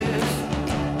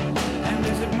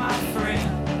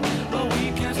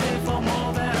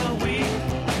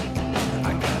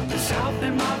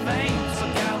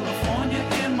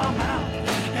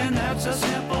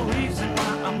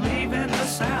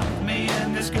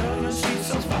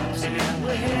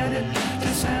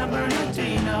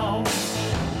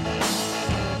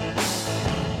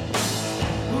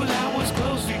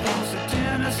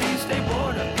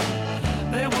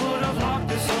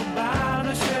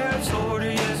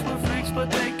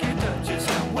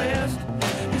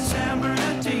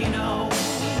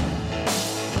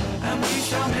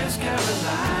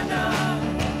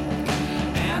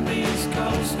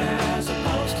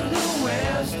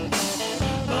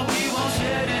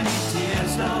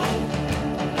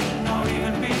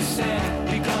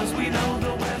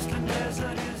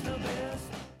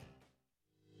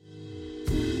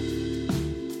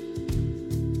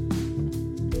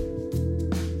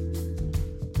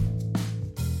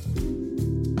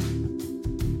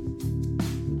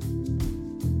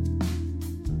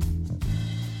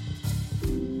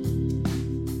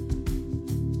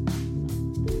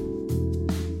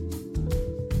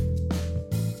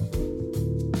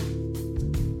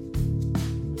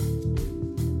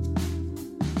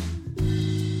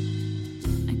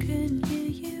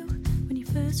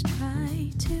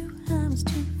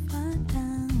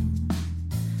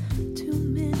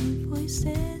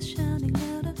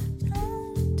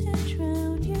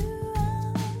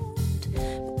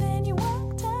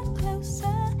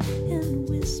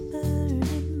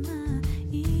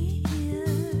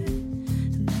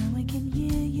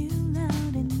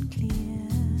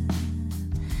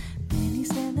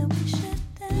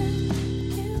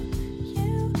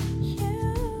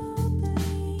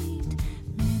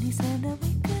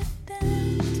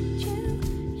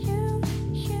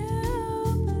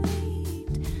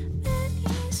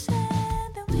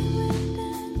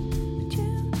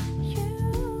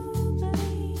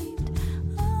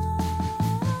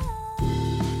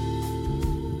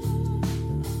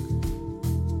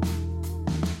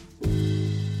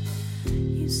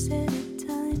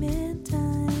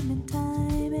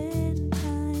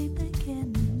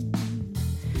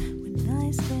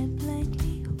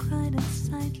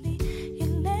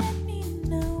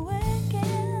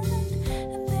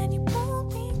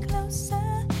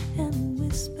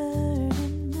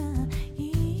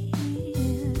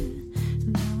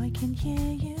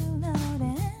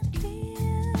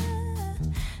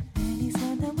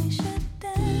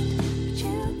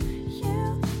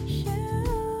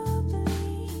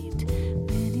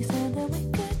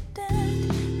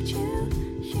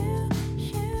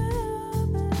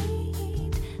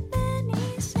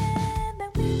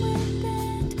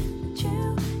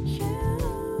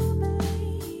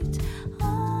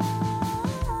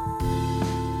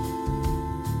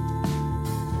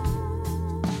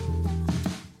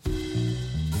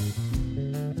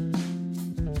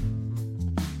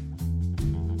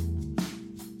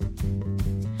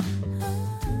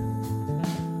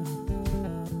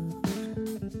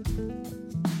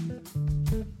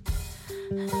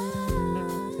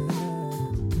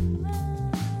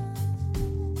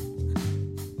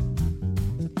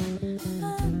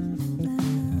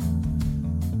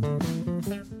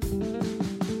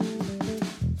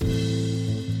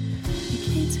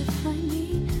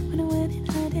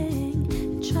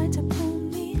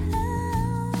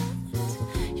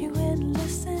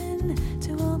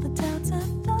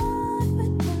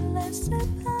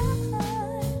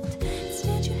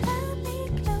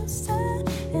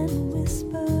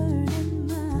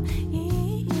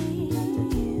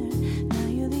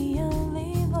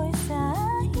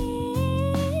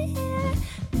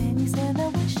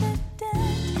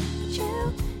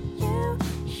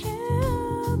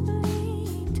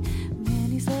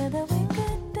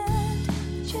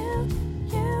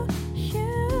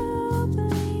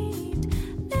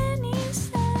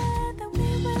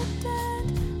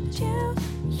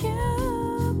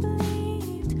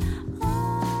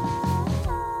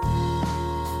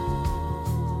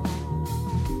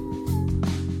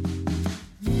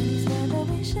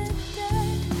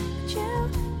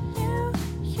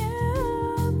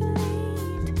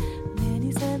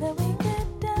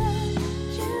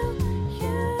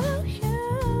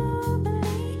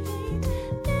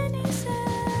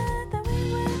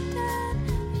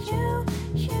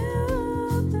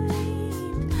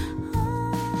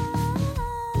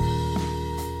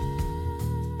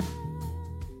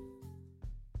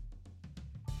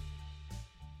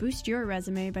Boost your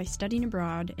resume by studying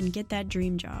abroad and get that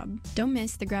dream job. Don't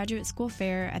miss the Graduate School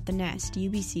Fair at the Nest,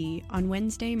 UBC, on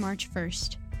Wednesday, March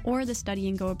 1st, or the Study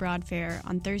and Go Abroad Fair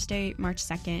on Thursday, March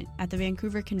 2nd at the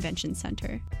Vancouver Convention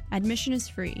Center. Admission is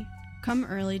free. Come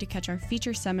early to catch our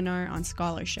feature seminar on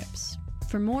scholarships.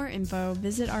 For more info,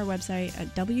 visit our website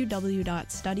at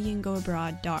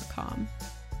www.studyandgoabroad.com.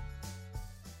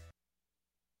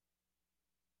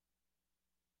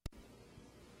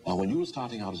 When you were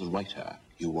starting out as a writer,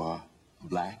 you were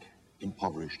black,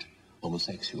 impoverished,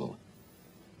 homosexual.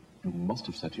 You must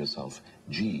have said to yourself,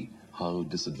 gee, how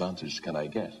disadvantaged can I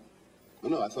get? Oh,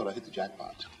 no, I thought I hit the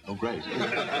jackpot. Oh, great.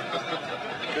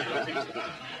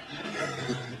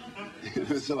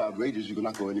 It's so outrageous you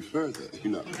cannot go any further, you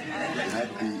know.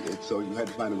 So you had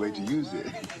to find a way to use it.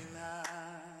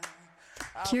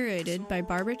 Curated by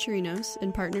Barbara Chirinos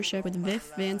in partnership with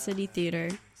VIF Van City Theater,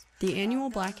 the annual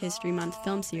Black History Month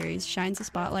film series shines a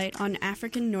spotlight on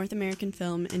African North American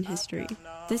film and history.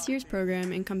 This year's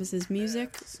program encompasses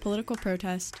music, political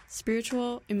protest,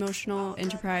 spiritual, emotional,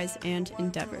 enterprise, and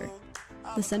endeavor.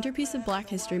 The centerpiece of Black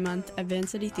History Month at Van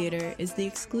City Theater is the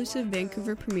exclusive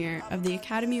Vancouver premiere of the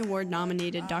Academy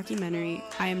Award-nominated documentary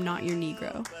I Am Not Your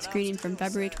Negro, screening from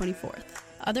February 24th.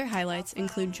 Other highlights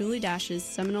include Julie Dash's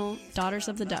seminal Daughters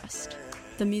of the Dust,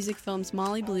 the music films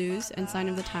Molly Blues and Sign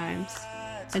of the Times,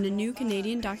 and a new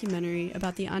Canadian documentary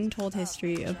about the untold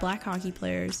history of Black hockey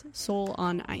players, Soul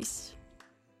on Ice.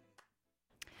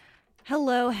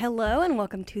 Hello, and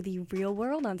welcome to The Real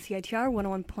World on CITR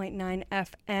 101.9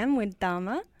 FM with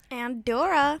Dama. And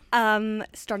Dora.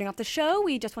 Starting off the show,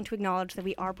 we just want to acknowledge that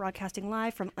we are broadcasting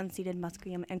live from unceded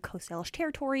Musqueam and Coast Salish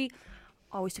territory.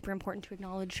 Always super important to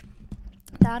acknowledge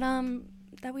that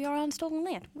that we are on stolen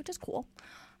land, which is cool.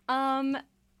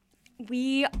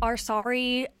 We are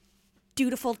sorry,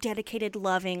 dutiful, dedicated,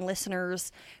 loving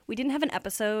listeners. We didn't have an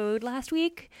episode last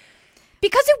week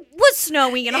because it was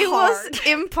snowing and hard. It was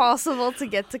impossible to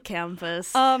get to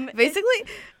campus. Basically,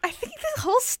 I think the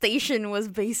whole station was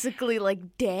basically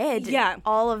like dead. Yeah.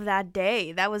 All of that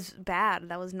day. That was bad.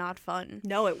 That was not fun.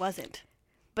 No, it wasn't.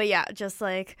 But yeah, just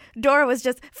like, Dora was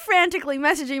just frantically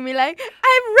messaging me like,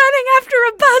 I'm running after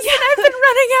a bus and I've been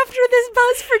running after this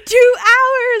bus for 2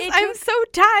 hours. I'm so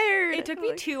tired. It took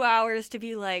me 2 hours to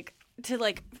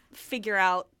figure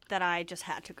out that I just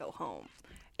had to go home.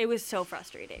 It was so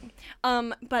frustrating.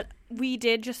 But we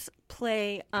did just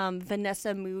play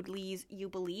Vanessa Moodley's You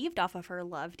Believed off of her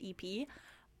Loved EP.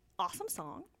 Awesome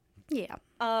song. Yeah.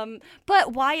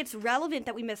 But why it's relevant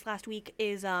that we missed last week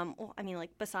is,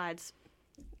 besides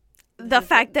the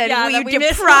fact that we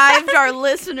deprived our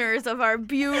listeners of our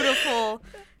beautiful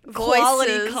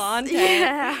quality voices. Content.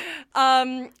 Yeah.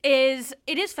 It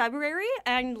is February,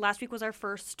 and last week was our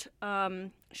first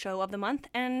show of the month,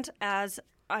 and as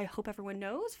I hope everyone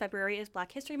knows, February is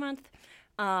Black History Month.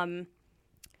 In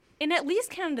at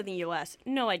least Canada and the US,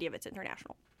 no idea if it's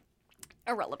international.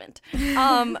 Irrelevant.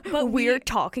 But we're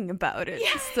talking about it.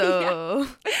 Yeah, so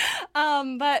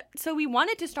so we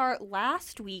wanted to start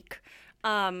last week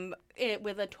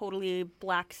with a totally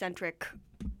Black-centric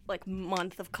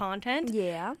month of content.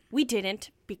 Yeah. We didn't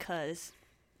because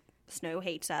Snow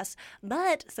hates us.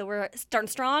 But, so we're starting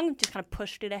strong, just kind of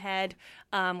pushed it ahead.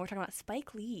 We're talking about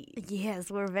Spike Lee.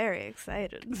 Yes, we're very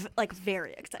excited. Like,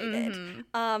 very excited.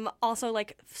 Also,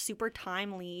 like, super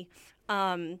timely.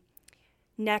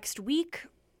 Next week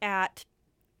at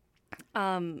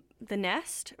the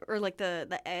Nest, or like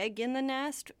the egg in the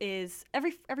Nest, is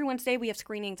every Wednesday we have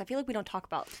screenings. I feel like we don't talk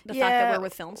about the fact that we're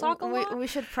with Film Sock a lot. We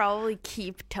should probably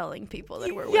keep telling people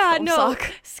that we're with Film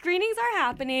Sock. Screenings are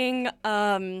happening.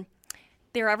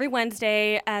 They're every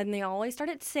Wednesday, and they always start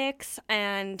at 6.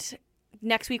 And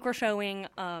next week we're showing.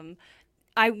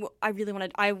 I really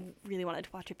wanted to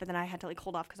watch it, but then I had to like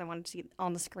hold off because I wanted to see it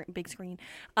on the big screen.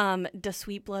 The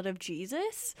Sweet Blood of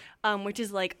Jesus, which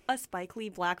is like a Spike Lee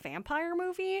black vampire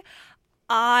movie.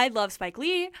 I love Spike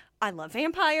Lee. I love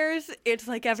vampires. It's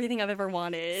like everything I've ever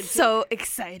wanted. So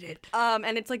excited.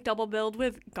 And it's like double billed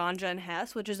with Ganja and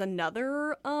Hess, which is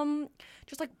another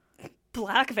just like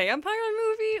black vampire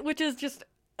movie, which is just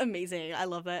amazing. I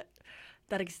love that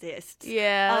exists.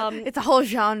 Yeah. It's a whole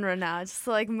genre now. It's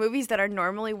like movies that are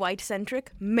normally white-centric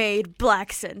made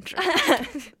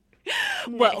black-centric.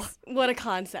 Well, what a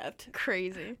concept.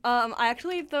 Crazy.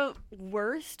 The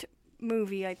worst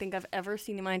movie I think I've ever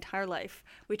seen in my entire life,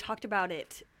 we talked about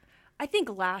it, I think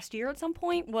last year at some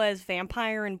point, was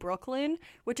Vampire in Brooklyn,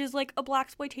 which is like a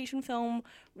blaxploitation film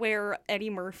where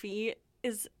Eddie Murphy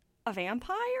is a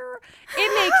vampire.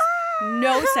 It makes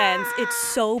no sense. It's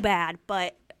so bad,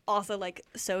 but also like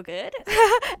so good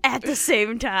at the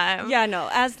same time. Yeah, no,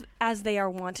 as they are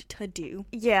wont to do.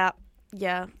 Yeah,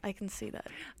 I can see that.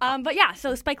 But yeah,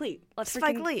 so Spike Lee. Let's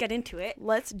get into it.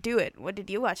 Let's do it. What did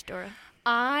you watch, Dora?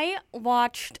 I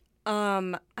watched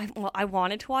I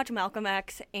wanted to watch Malcolm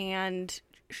X and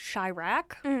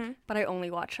Chirac, but I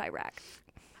only watched Chirac.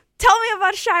 Tell me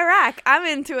about Chirac. I'm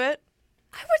into it.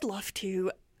 I would love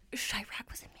to. Chirac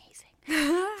was amazing.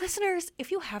 Listeners,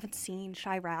 if you haven't seen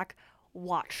Chirac,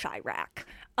 watch Chirac.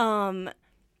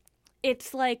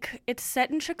 It's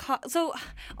set in Chicago. So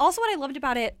also what I loved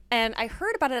about it, and I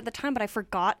heard about it at the time, but I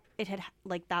forgot it had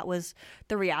like that was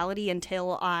the reality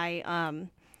until I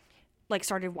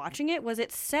started watching it, was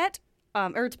it's set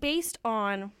or it's based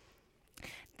on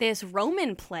this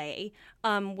Roman play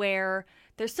where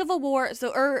there's civil war. It's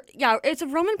a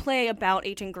Roman play about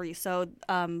ancient Greece. So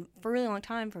for a really long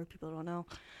time, for people who don't know,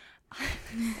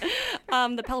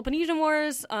 the Peloponnesian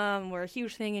Wars were a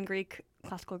huge thing in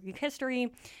classical Greek history,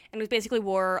 and it was basically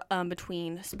war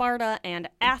between Sparta and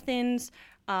Athens.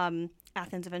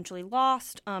 Athens eventually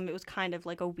lost. It was kind of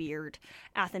like a weird,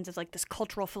 Athens is like this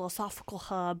cultural philosophical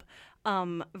hub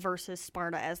versus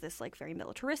Sparta as this like very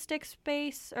militaristic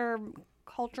space or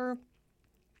culture.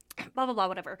 Blah blah blah,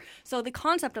 whatever. So the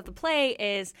concept of the play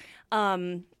is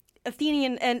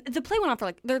Athenian, and the play went on for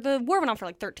like the war went on for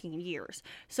like 13 years.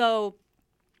 So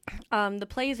the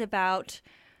play is about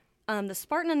the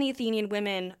Spartan and the Athenian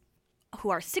women who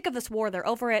are sick of this war. They're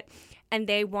over it, and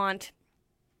they want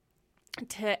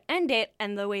to end it.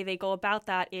 And the way they go about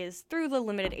that is through the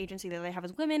limited agency that they have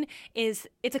as women. It's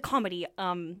a comedy.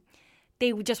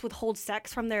 They just withhold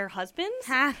sex from their husbands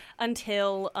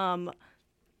until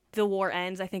the war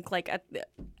ends. I think like at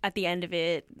the end of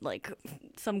it, like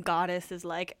some goddess is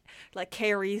like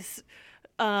carries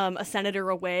a senator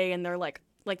away, and they're like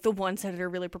the one senator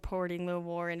really purporting the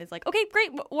war, and is like, okay,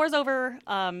 great, war's over.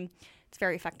 It's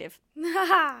very effective.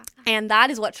 And that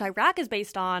is what Chirac is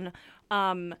based on.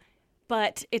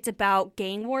 But it's about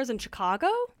gang wars in Chicago.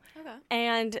 Okay.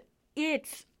 And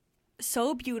it's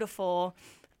so beautiful.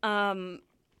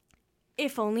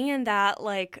 If only in that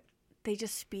like they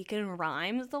just speak in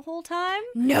rhymes the whole time.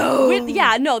 No.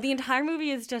 The entire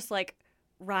movie is just like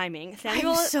rhyming.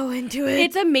 I'm so into it.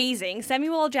 It's amazing.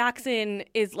 Samuel L. Jackson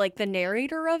is like the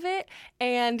narrator of it,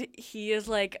 and he is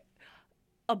like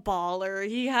a baller.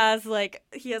 He has like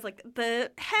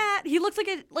the hat. He looks like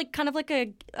a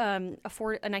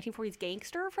 1940s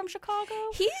gangster from Chicago.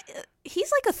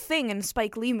 He's like a thing in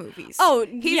Spike Lee movies. Oh,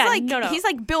 he's he's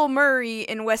like Bill Murray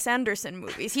in Wes Anderson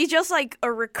movies. He's just like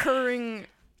a recurring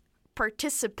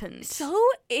participant. So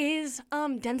is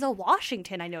Denzel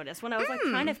Washington, I noticed. When I was like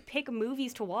trying to pick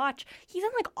movies to watch, he's in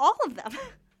like all of them.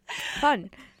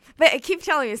 Fun. But keep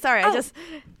telling me, sorry, I just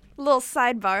little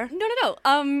sidebar. No.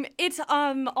 It's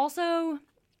also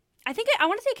I think I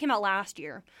want to say it came out last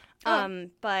year.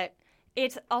 But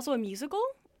it's also a musical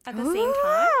at the same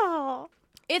time.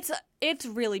 It's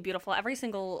really beautiful. Every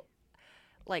single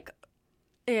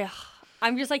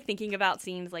I'm just like thinking about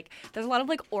scenes, like there's a lot of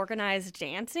like organized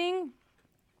dancing.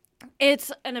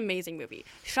 It's an amazing movie.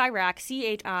 Chirac,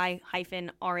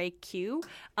 CHI-RAQ.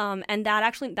 And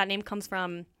that name comes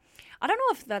from, I don't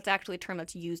know if that's actually a term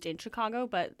that's used in Chicago,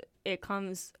 but it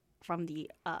comes from the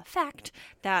fact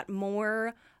that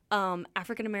more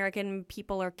African American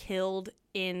people are killed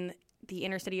in the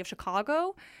inner city of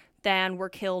Chicago than were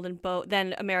killed in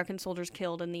than American soldiers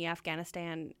killed in the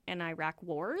Afghanistan and Iraq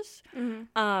wars.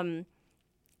 Mm-hmm.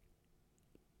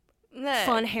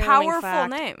 Fun, harrowing powerful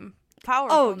fact. name.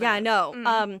 Powerful. Yeah, I know.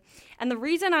 Mm. And the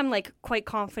reason I'm like quite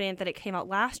confident that it came out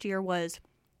last year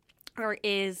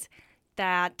is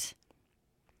that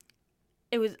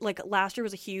it was like last year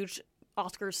was a huge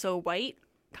Oscars so white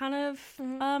kind of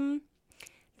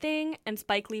thing, and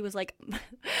Spike Lee was like,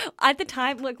 at the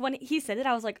time, like when he said it,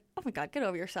 I was like, oh my god, get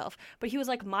over yourself. But he was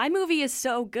like, my movie is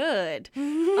so good,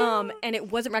 and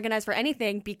it wasn't recognized for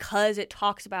anything because it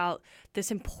talks about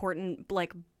this important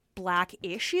like Black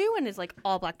issue and is like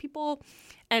all Black people,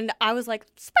 and I was like,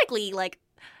 Spike Lee, like,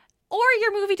 or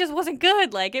your movie just wasn't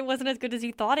good, like it wasn't as good as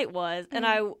you thought it was. And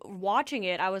I watching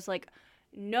it, I was like,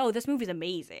 no, this movie's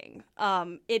amazing.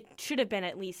 It should have been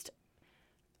at least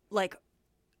like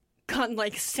gotten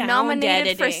like sound nominated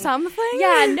editing for something.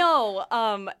 Yeah,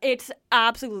 no. It's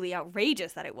absolutely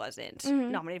outrageous that it wasn't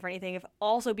nominated for anything. If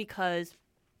also because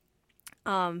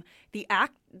the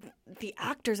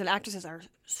actors and actresses are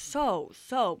so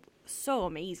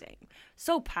amazing,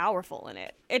 so powerful in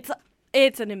it.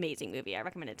 It's an amazing movie. I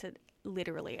recommend it to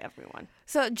literally everyone.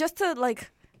 So just to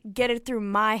like get it through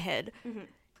my head,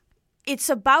 it's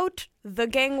about the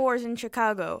gang wars in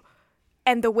Chicago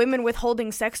and the women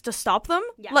withholding sex to stop them.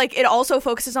 Yeah. Like it also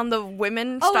focuses on the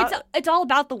women. It's all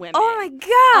about the women. Oh my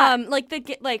god!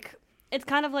 It's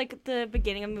kind of like the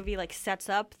beginning of the movie like sets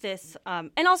up this,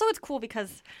 and also it's cool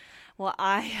because, well,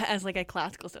 I as like a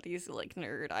classical studies like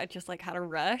nerd, I just like had a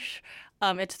rush.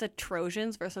 It's the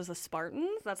Trojans versus the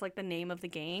Spartans. That's like the name of the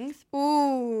gangs.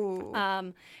 Ooh.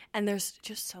 And there's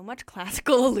just so much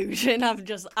classical allusion.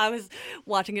 I was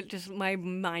watching it, just my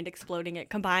mind exploding. It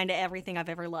combined to everything I've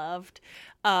ever loved.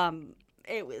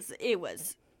 It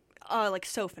was like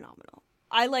so phenomenal.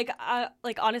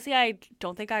 Honestly, I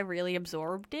don't think I really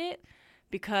absorbed it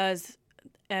because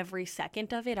every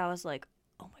second of it, I was like,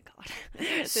 oh my god,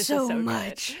 this is so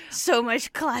much, so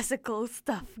much classical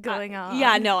stuff going on.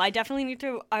 Yeah, no, I definitely need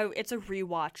to. It's a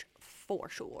rewatch for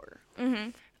sure.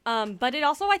 But it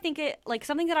also, I think it like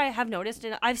something that I have noticed,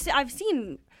 and I've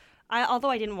seen. Although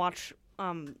I didn't watch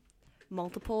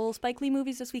multiple Spike Lee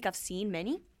movies this week, I've seen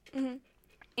many,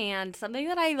 and something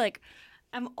that I like,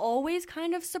 I'm always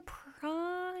kind of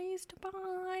surprised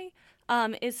by,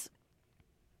 is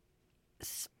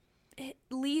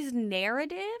Lee's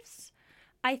narratives,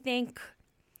 I think,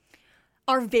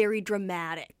 are very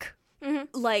dramatic.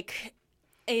 Like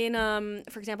in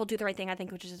for example, Do the Right Thing, I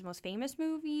think, which is his most famous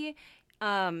movie.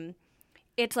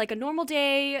 It's like a normal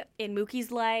day in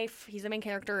Mookie's life. He's the main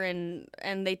character, and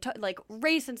they like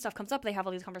race and stuff comes up. They have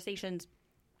all these conversations,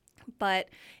 but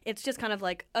it's just kind of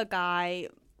like a guy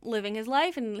living his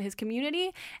life in his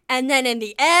community, and then in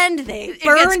the end they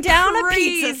burn down a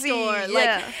pizza store.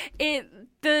 Yeah. Like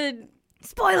the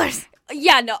spoilers.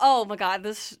 Yeah, no. Oh my god,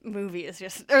 this movie is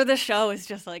just, or this show is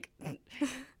just like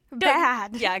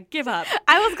bad. Yeah, give up.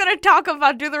 I was gonna talk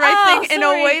about Do the Right Thing in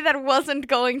a way that wasn't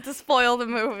going to spoil the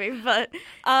movie, but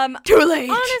too late.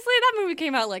 Honestly, that movie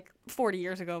came out like 40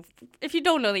 years ago. If you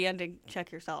don't know the ending,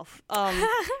 check yourself.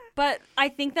 But I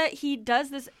think that he does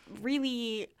this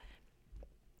really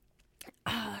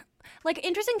like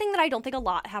interesting thing that I don't think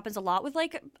happens a lot with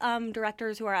like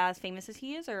directors who are as famous as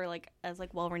he is, or like as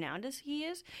like well renowned as he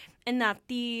is, and that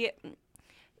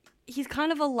he's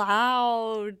kind of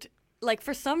allowed, like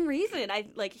for some reason,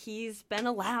 he's been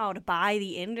allowed by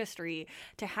the industry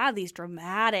to have these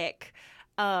dramatic,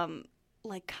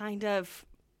 like kind of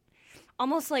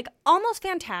almost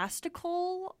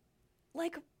fantastical,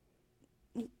 like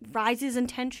rises in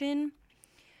tension.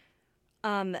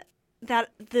 That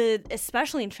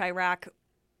especially in Chirac,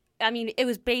 I mean, it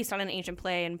was based on an ancient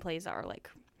play, and plays are like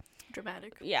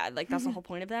dramatic. Yeah, like that's the whole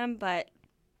point of them. But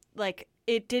like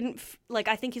it didn't like,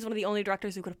 I think he's one of the only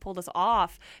directors who could have pulled this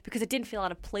off because it didn't feel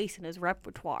out of place in his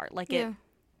repertoire. Like it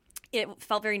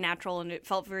felt very natural, and it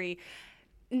felt very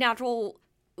natural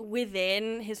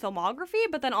within his filmography.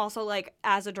 But then also like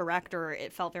as a director,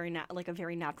 it felt very like a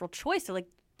very natural choice. So like,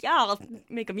 yeah, I'll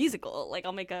make a musical. Like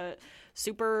I'll make a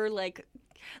super like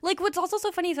what's also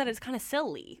so funny is that it's kind of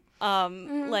silly.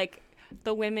 Like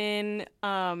the women,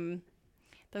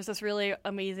 there's this really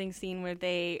amazing scene where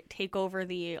they take over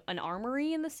an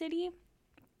armory in the city,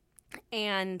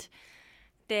 and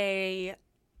they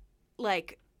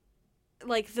like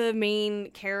the main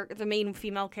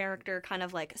female character kind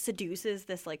of like seduces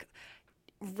this like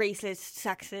racist,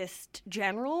 sexist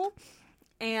general.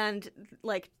 and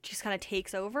like just kind of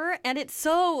takes over, and it's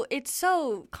so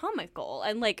comical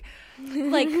and like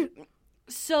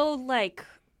so like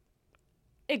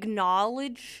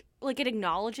it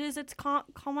acknowledges its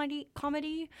comedy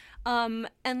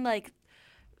and like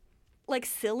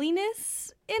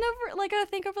silliness in I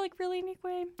think of like really unique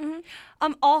way.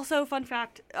 Also, fun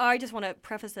fact, I just want to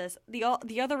preface this.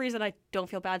 The other reason I don't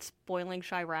feel bad spoiling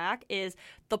Chirac is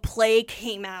the play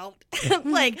came out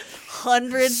like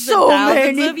hundreds of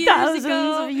thousands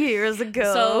of years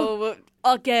ago. So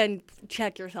again,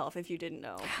 check yourself if you didn't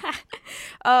know.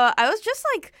 I was just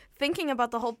like thinking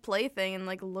about the whole play thing and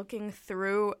like looking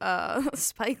through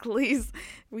Spike Lee's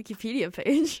Wikipedia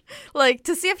page, like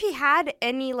to see if he had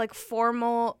any like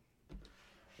formal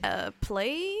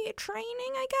play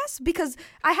training, I guess, because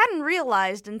I hadn't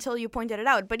realized until you pointed it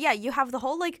out. But yeah, you have the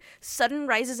whole like sudden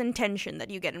rises in tension that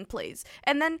you get in plays,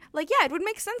 and then like yeah, it would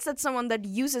make sense that someone that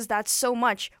uses that so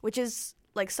much, which is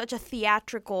like such a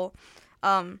theatrical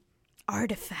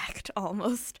artifact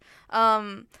almost,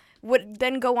 would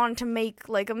then go on to make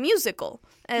like a musical.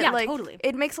 And, yeah, like, totally.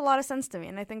 It makes a lot of sense to me,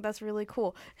 and I think that's really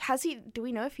cool. Do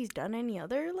we know if he's done any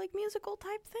other like musical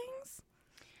type things?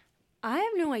 I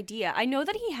have no idea. I know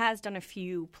that he has done a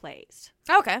few plays.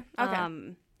 Okay. That's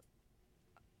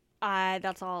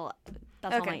all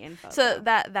my info. So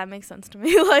that makes sense to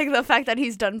me. Like the fact that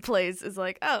he's done plays is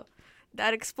like, oh,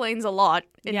 that explains a lot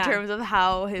in terms of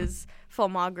how his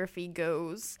filmography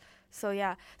goes. So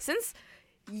yeah, since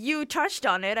you touched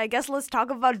on it, I guess let's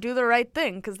talk about Do the Right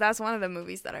Thing, because that's one of the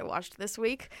movies that I watched this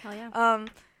week. Oh yeah.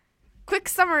 Quick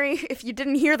summary, if you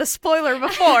didn't hear the spoiler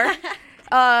before.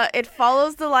 It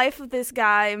follows the life of this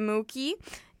guy, Mookie,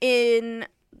 in,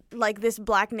 like, this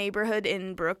black neighborhood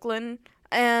in Brooklyn.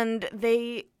 And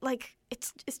they, like,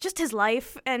 it's just his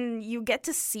life, and you get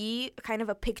to see kind of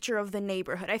a picture of the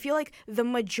neighborhood. I feel like the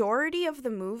majority of the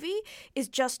movie is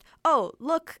just, oh,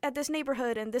 look at this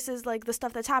neighborhood, and this is, like, the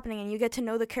stuff that's happening, and you get to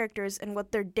know the characters and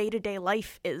what their day-to-day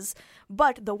life is.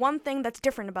 But the one thing that's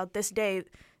different about this day,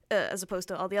 as opposed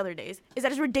to all the other days, is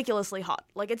that it's ridiculously hot.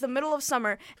 Like, it's the middle of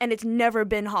summer, and it's never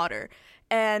been hotter.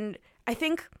 And I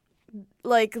think,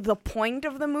 like, the point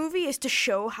of the movie is to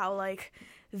show how, like,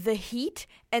 the heat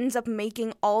ends up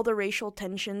making all the racial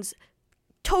tensions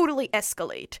totally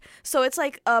escalate. So it's,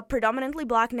 like, a predominantly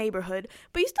black neighborhood,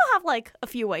 but you still have, like, a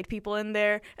few white people in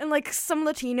there, and, like, some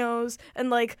Latinos, and,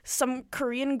 like, some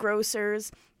Korean grocers.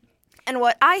 And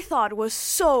what I thought was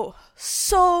so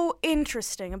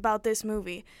interesting about this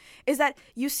movie is that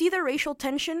you see the racial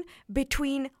tension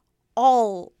between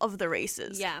all of the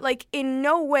races. Yeah. Like, in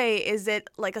no way is it,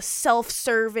 like, a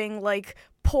self-serving, like,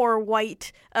 poor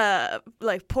white,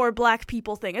 like, poor black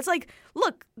people thing. It's like,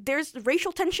 look, there's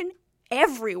racial tension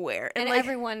everywhere. And like,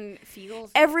 everyone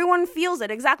feels it. Everyone feels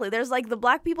it, exactly. There's, like, the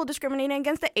black people discriminating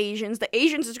against the Asians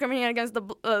discriminating against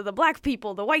the black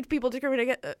people, the white people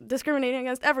discriminating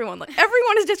against everyone. Like,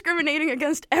 everyone is discriminating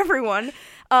against everyone.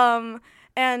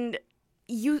 And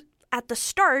you, at the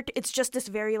start, it's just this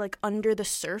very, like, under the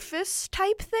surface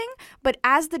type thing. But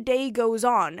as the day goes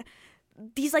on,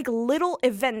 these, like, little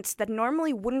events that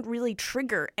normally wouldn't really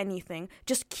trigger anything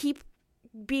just keep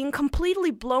being completely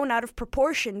blown out of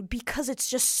proportion because it's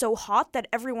just so hot that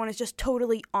everyone is just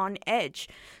totally on edge.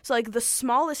 So, like, the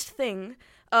smallest thing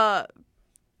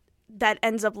that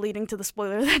ends up leading to the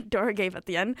spoiler that Dora gave at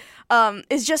the end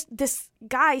is just this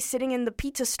guy sitting in the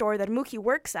pizza store that Mookie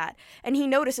works at, and he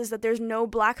notices that there's no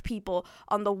black people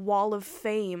on the wall of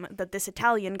fame that this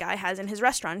Italian guy has in his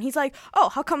restaurant. And he's like, oh,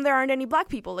 how come there aren't any black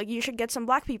people? Like, you should get some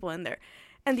black people in there.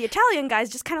 And the Italian guy's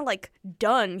just kind of, like,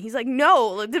 done. He's like, no,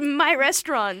 like, this is my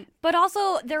restaurant. But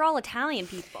also, they're all Italian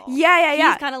people. Yeah.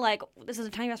 He's kind of like, this is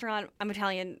an Italian restaurant, I'm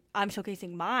Italian, I'm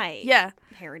showcasing my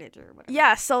heritage or whatever.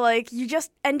 Yeah, so, like, you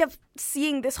just end up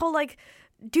seeing this whole, like,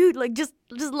 dude, like, just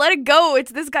let it go.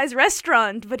 It's this guy's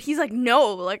restaurant. But he's like,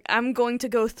 no, like, I'm going to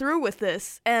go through with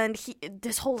this. And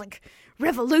this whole, like,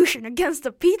 revolution against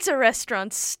the pizza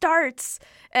restaurant starts,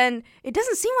 and it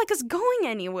doesn't seem like it's going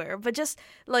anywhere, but just,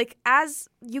 like, as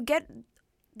you get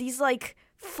these, like,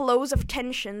 flows of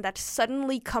tension that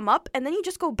suddenly come up, and then you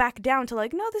just go back down to,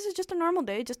 like, no, this is just a normal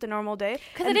day.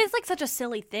 Because it is, like, such a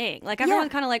silly thing. Like,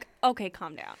 everyone's kind of like, okay,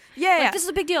 calm down. Yeah, like, this is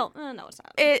a big deal. No, it's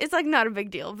not. It's, like, not a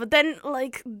big deal. But then,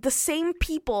 like, the same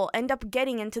people end up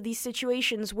getting into these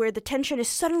situations where the tension is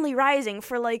suddenly rising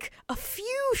for, like, a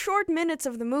few short minutes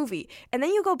of the movie. And then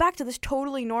you go back to this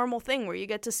totally normal thing where you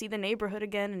get to see the neighborhood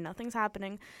again and nothing's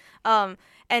happening.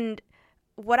 And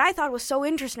what I thought was so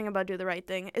interesting about Do the Right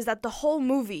Thing is that the whole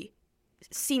movie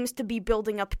seems to be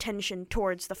building up tension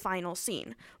towards the final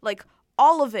scene. Like,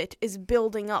 all of it is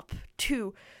building up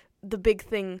to the big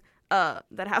thing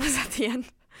that happens at the end.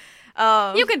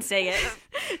 You can say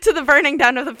it. To the burning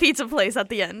down of the pizza place at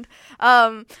the end.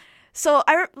 So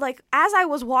as I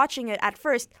was watching it at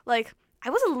first, like, I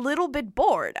was a little bit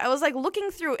bored. I was like looking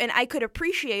through and I could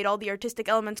appreciate all the artistic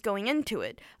elements going into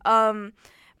it. But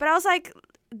I was like,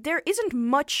 there isn't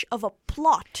much of a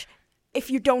plot if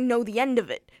you don't know the end of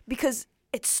it, because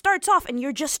it starts off and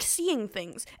you're just seeing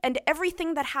things, and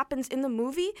everything that happens in the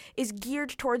movie is geared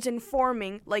towards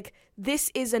informing, like,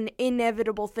 this is an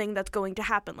inevitable thing that's going to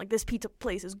happen. Like, this pizza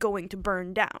place is going to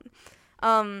burn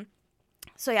down.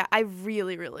 So yeah, I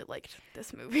really, really liked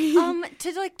this movie.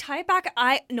 To like tie it back,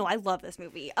 I love this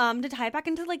movie. To tie it back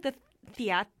into like the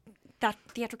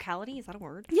theatricality, is that a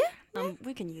word? Yeah.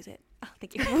 We can use it. Oh,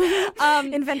 thank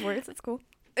you. Invent words, that's cool.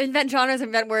 Invent genres,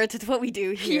 invent words. It's what we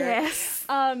do here. Yes.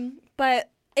 But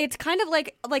it's kind of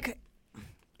like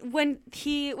when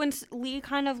Lee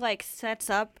kind of like sets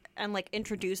up and like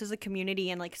introduces a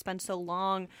community and like spends so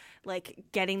long like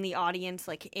getting the audience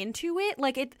like into it,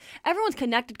 like everyone's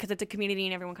connected because it's a community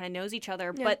and everyone kind of knows each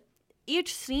other, but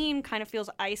each scene kind of feels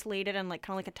isolated and like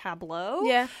kind of like a tableau.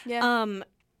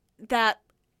 That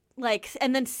like,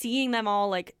 and then seeing them all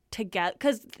like together,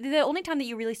 because the only time that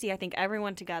you really see, I think,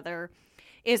 everyone together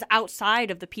is outside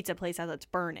of the pizza place as it's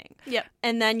burning. Yep.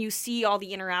 And then you see all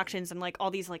the interactions and like all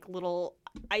these like little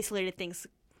isolated things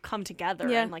come together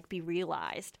and like be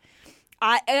realized.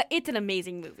 It's an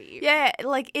amazing movie. Yeah,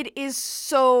 like, it is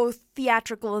so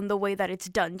theatrical in the way that it's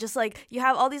done. Just like, you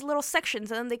have all these little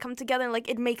sections and then they come together, and like,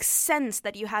 it makes sense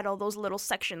that you had all those little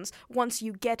sections once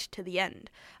you get to the end.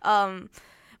 But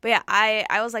yeah,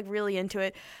 I was like really into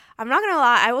it. I'm not gonna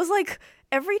lie, I was like,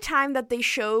 every time that they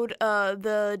showed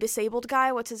the disabled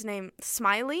guy, what's his name,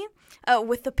 Smiley,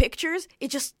 with the pictures, it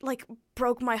just like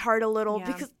broke my heart a little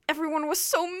because everyone was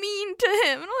so mean to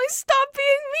him. And I'm like, stop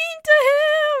being mean to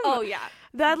him. Oh yeah,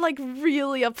 that like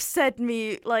really upset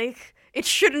me. Like, it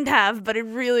shouldn't have, but it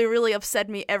really, really upset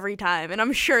me every time. And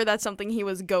I'm sure that's something he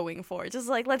was going for. Just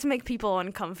like, let's make people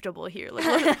uncomfortable here.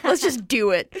 Like, let's just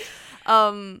do it.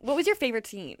 What was your favorite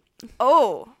scene?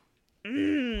 Oh,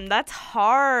 that's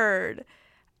hard.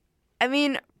 I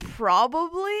mean,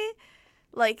 probably,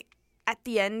 like, at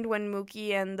the end when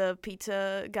Mookie and the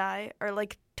pizza guy are,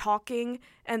 like, talking,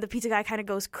 and the pizza guy kind of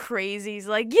goes crazy. He's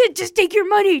like, yeah, just take your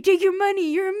money,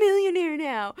 you're a millionaire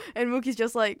now. And Mookie's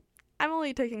just like, I'm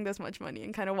only taking this much money,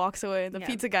 and kind of walks away. And the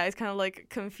pizza guy is kind of, like,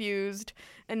 confused,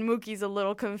 and Mookie's a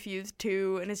little confused,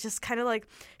 too. And it's just kind of, like,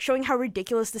 showing how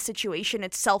ridiculous the situation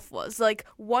itself was. Like,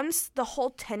 once the whole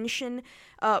tension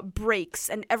breaks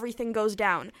and everything goes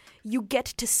down, you get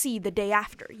to see the day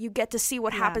after. You get to see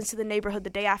what happens to the neighborhood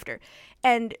the day after.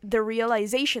 And the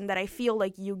realization that I feel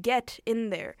like you get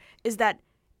in there is that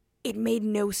it made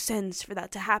no sense for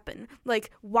that to happen.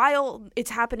 Like, while it's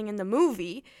happening in the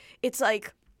movie, it's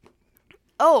like,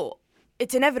 oh,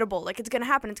 it's inevitable, like, it's gonna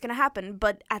happen,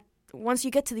 but once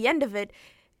you get to the end of it,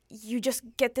 you just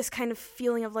get this kind of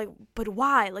feeling of like, but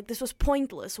why? Like, this was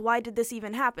pointless. Why did this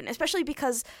even happen? Especially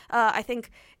because I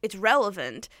think it's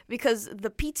relevant because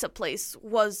the pizza place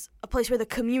was a place where the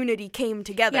community came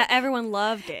together. Yeah, everyone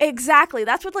loved it. Exactly.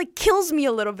 That's what, like, kills me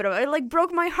a little bit. It, like,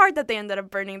 broke my heart that they ended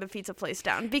up burning the pizza place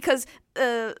down because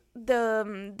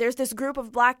there's this group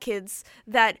of black kids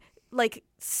that, like,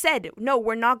 said, no,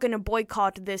 we're not gonna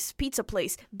boycott this pizza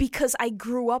place because I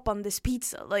grew up on this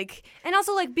pizza. Like, and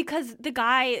also, like, because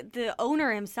the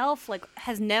owner himself, like,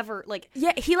 has never, like,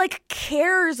 yeah, he, like,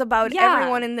 cares about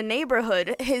everyone in the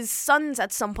neighborhood. His sons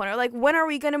at some point are like, when are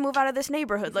we gonna move out of this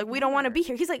neighborhood? Like, we don't want to be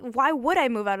here. He's like, why would I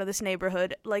move out of this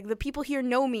neighborhood? Like, the people here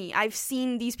know me. I've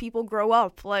seen these people grow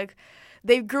up. Like,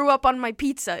 they grew up on my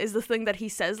pizza is the thing that he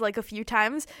says, like, a few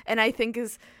times, and I think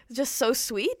is just so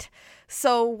sweet.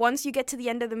 So once you get to the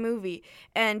end of the movie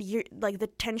and you're like, the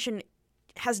tension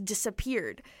has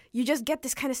disappeared, you just get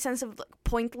this kind of sense of, like,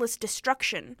 pointless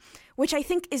destruction, which I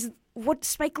think is what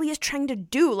Spike Lee is trying to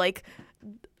do. Like,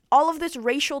 all of this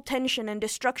racial tension and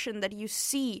destruction that you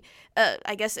see,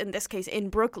 I guess in this case in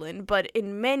Brooklyn, but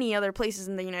in many other places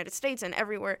in the United States and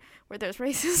everywhere where there's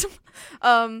racism.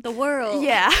 The world.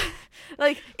 Yeah.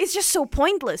 Like, it's just so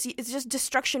pointless. It's just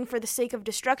destruction for the sake of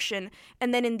destruction.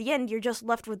 And then in the end, you're just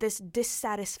left with this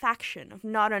dissatisfaction of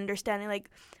not understanding, like,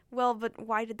 well, but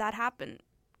why did that happen?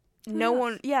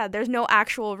 There's no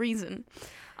actual reason.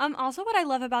 Also, what I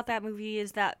love about that movie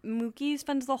is that Mookie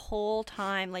spends the whole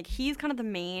time, like, he's kind of the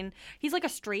main, he's like a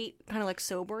straight, kind of like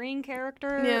sobering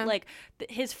character. Yeah. Like,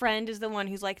 his friend is the one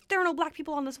who's like, there are no black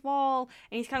people on this wall.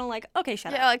 And he's kind of like, okay,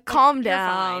 shut up. Yeah, like, calm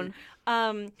down.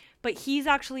 But he's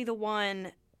actually the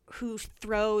one who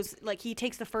throws, like, he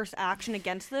takes the first action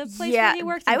against the place yeah, where he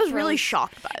works. I was really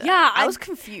shocked by that. Yeah. I was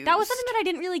confused. That was something that I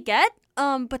didn't really get.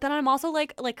 But then I'm also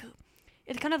like,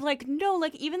 it's kind of like, no,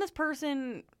 like, even this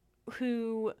person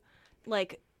who,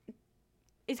 like,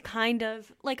 is kind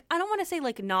of, like, I don't want to say,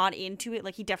 like, not into it.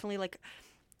 Like, he definitely, like,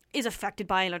 is affected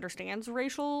by and understands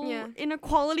racial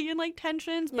inequality and, like,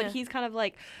 tensions. But he's kind of,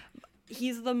 like,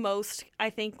 he's the most, I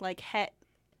think, like,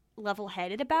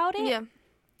 level-headed about it. Yeah.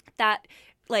 That,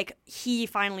 like, he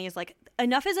finally is like,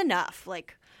 enough is enough.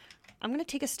 Like, I'm going to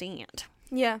take a stand.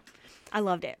 Yeah. I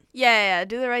loved it. Yeah.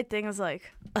 Do the Right Thing is,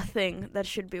 like, a thing that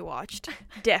should be watched.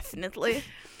 Definitely.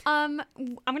 I'm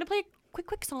going to play a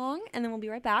quick song, and then we'll be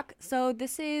right back. So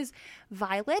this is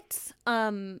Violets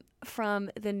from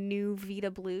the New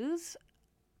Vita Blues.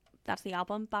 That's the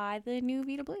album by the New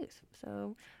Vita Blues.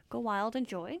 So go wild,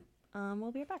 enjoy.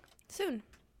 We'll be right back. Soon.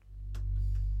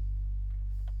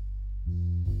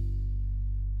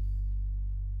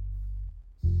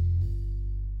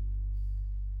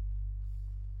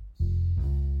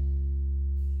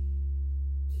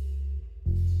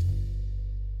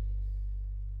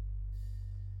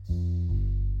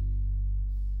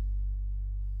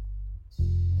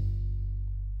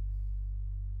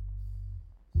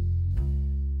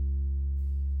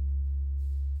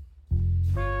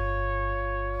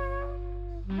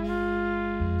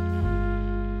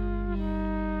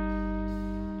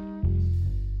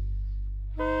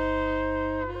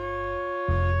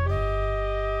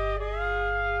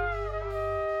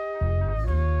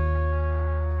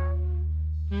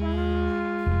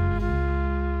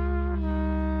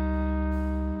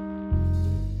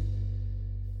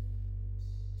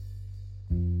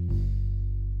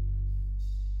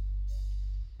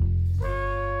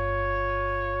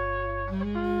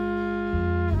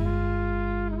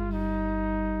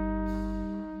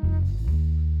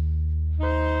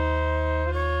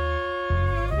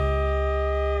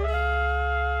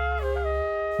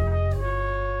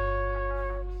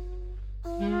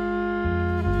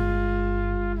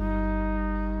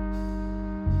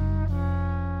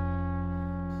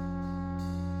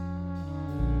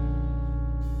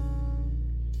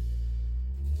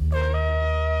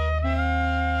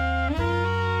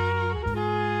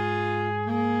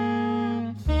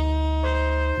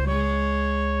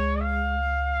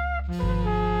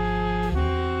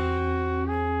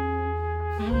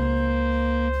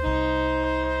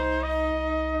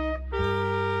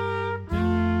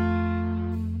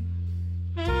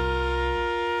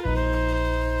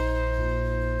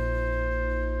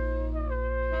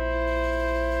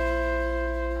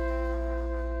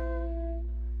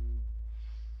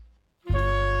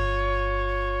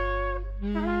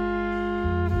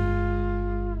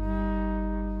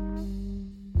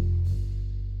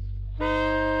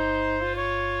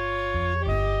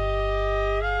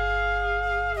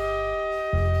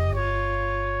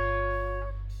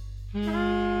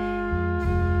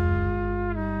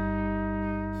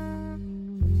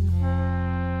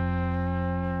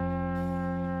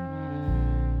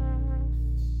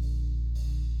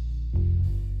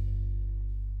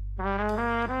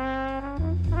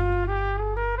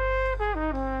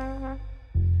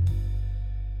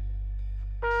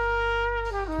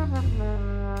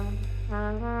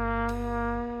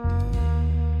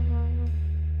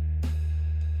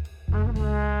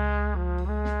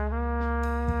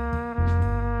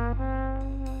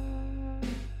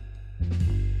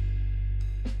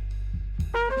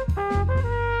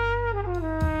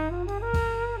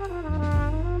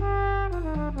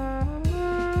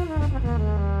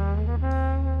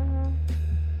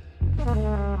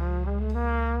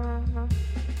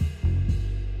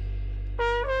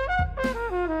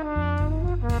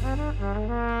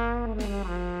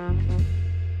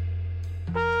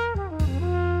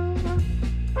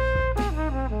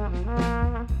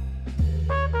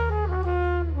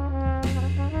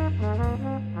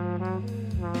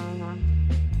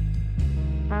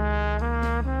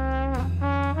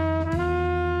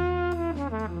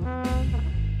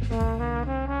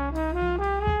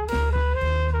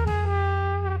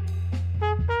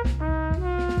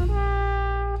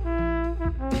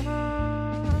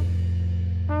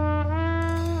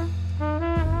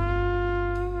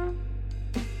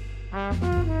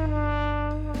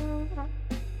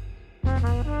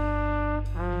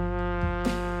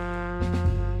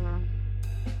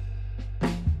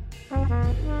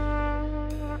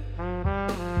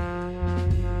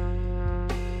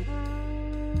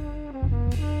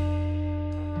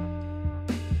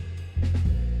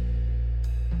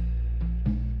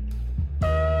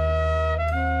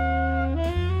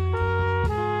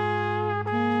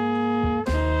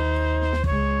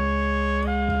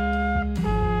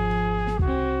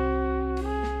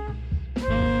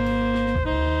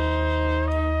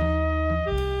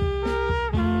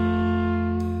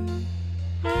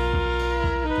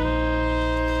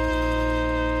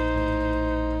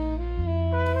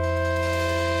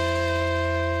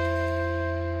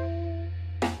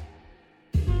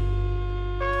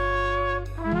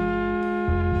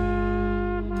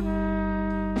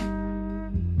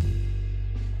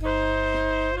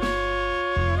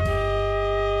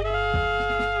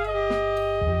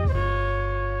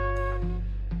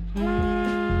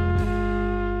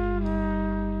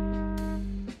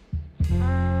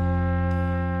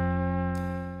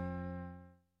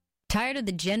 Tired of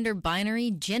the gender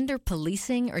binary, gender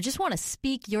policing, or just want to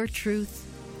speak your truth?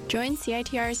 Join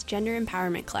CITR's Gender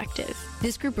Empowerment Collective.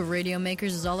 This group of radio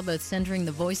makers is all about centering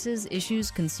the voices,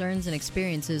 issues, concerns, and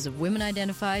experiences of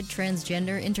women-identified,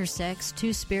 transgender, intersex,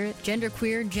 two-spirit,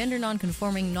 genderqueer, gender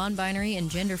nonconforming, non-binary, and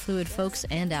gender-fluid folks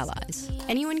and allies.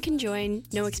 Anyone can join,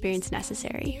 no experience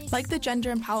necessary. Like the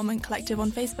Gender Empowerment Collective on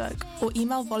Facebook or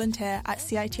email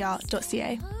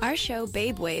volunteer@citr.ca. Our show,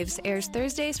 Babe Waves, airs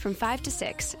Thursdays from 5 to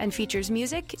 6 and features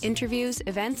music, interviews,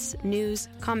 events, news,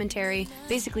 commentary,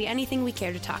 basically anything we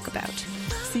care to talk about.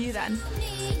 See you then.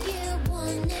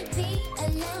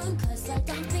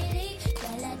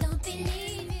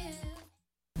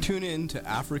 Tune in to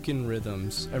African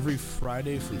Rhythms every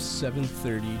Friday from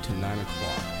 7:30 to 9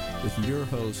 o'clock with your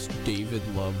host, David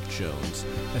Love Jones,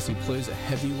 as he plays a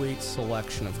heavyweight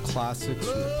selection of classics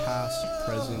from the past,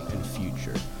 present, and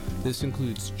future. This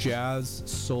includes jazz,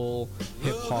 soul,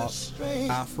 hip-hop,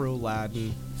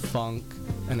 Afro-Latin, funk,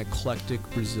 and eclectic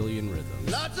Brazilian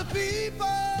rhythms. Lots of people,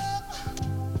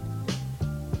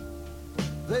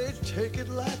 they take it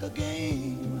like a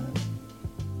game.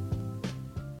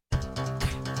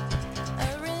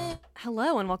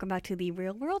 Hello and welcome back to The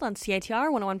Real World on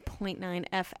CITR 101.9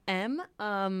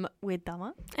 FM with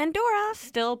Dama And Dora.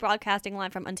 Still broadcasting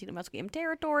live from unceded Musqueam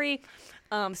territory.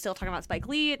 Still talking about Spike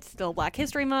Lee. It's still Black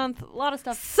History Month. A lot of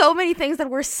stuff. So many things that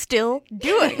we're still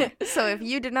doing. So if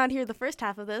you did not hear the first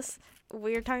half of this,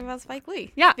 we're talking about Spike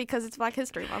Lee. Yeah. Because it's Black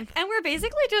History Month. And we're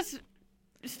basically just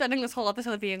spending this whole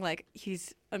episode being like,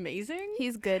 he's amazing.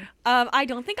 He's good. I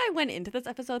don't think I went into this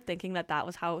episode thinking that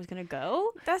was how it was going to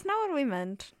go. That's not what we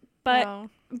meant. But No.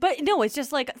 no, it's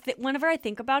just like whenever I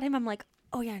think about him, I'm like,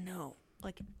 oh yeah, no,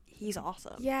 like he's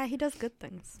awesome. Yeah, he does good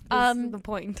things. Is the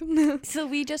point. So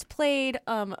we just played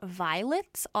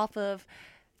Violets off of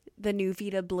the new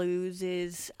Vita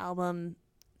Blues' album,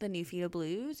 the new Vita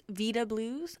Blues.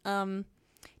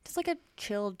 Just like a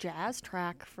chill jazz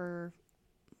track for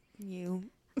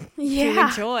you to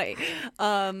enjoy.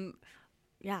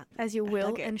 Yeah, as you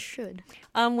will and should.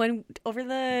 We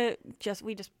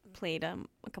just played a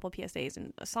couple of PSAs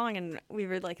and a song, and we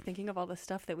were like thinking of all the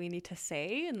stuff that we need to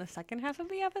say in the second half of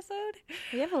the episode.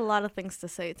 We have a lot of things to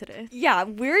say today. Yeah,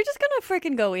 we're just gonna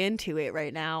freaking go into it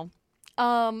right now.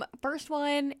 First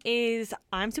one is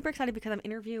I'm super excited because I'm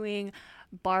interviewing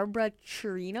Barbara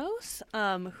Chirinos,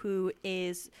 who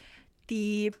is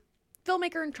the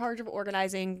filmmaker in charge of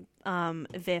organizing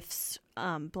VIF's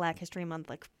Black History Month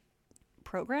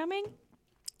programming.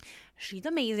 She's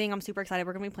amazing. I'm super excited.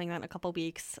 We're gonna be playing that in a couple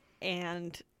weeks,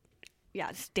 and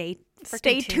yeah, stay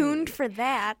tuned for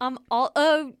that.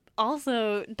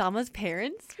 Also, Dama's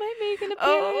parents might make an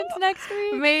appearance next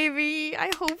week. Maybe.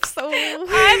 I hope so.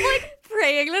 I'm like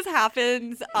praying this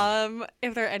happens.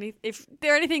 If they're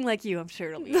anything like you, I'm sure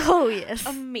it'll be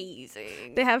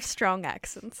amazing. They have strong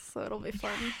accents, so it'll be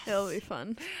fun. It'll be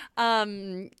fun.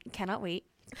 Cannot wait.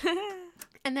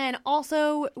 And then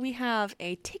also we have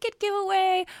a ticket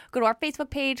giveaway. Go to our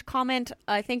Facebook page, comment.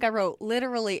 I think I wrote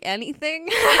literally anything.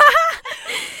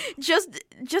 Just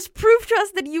prove to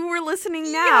us that you were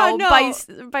listening now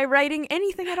by writing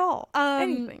anything at all.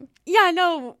 Anything. Yeah,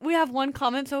 no, we have one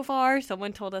comment so far.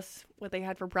 Someone told us what they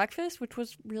had for breakfast, which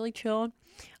was really chill.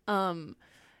 The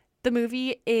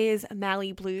movie is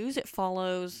Mali Blues. It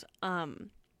follows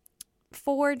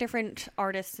 4 different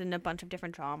artists in a bunch of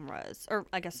different genres, or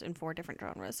I guess in 4 different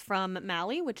genres, from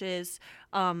Mali, which is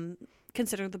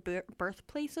considered the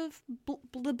birthplace of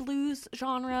the blues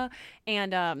genre,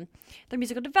 and their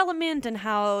musical development and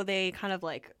how they kind of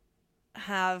like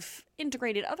have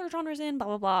integrated other genres in,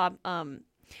 blah, blah, blah.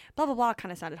 Blah, blah, blah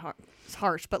kind of sounded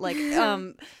harsh, but like,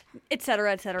 et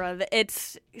cetera, et cetera. It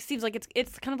seems like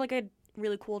it's kind of like a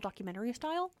really cool documentary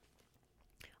style.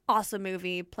 Awesome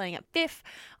movie, playing at VIF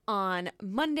on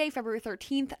Monday, February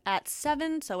 13th at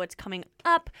 7, so it's coming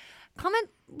up. Comment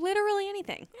literally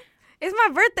anything. It's my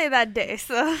birthday that day,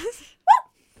 so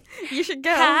you should go.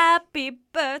 Happy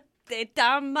birthday,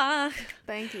 Dama.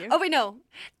 Thank you. Oh, wait, no.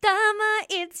 Dama,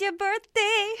 it's your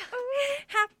birthday.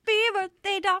 Happy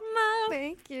birthday, Dama.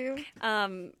 Thank you.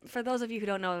 For those of you who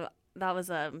don't know, that was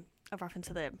a reference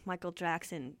to the Michael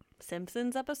Jackson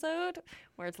Simpsons episode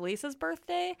where it's Lisa's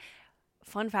birthday.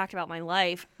 Fun fact about my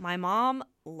life, my mom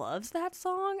loves that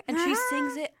song, and she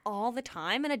sings it all the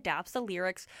time and adapts the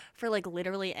lyrics for, like,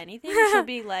 literally anything. She'll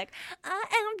be like, I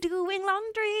am doing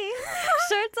laundry,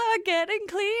 shirts are getting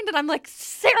cleaned, and I'm like,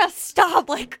 Sarah, stop!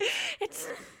 Like, it's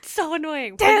so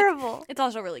annoying. Terrible. It's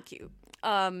also really cute.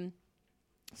 So,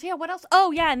 yeah, what else? Oh,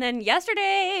 yeah, and then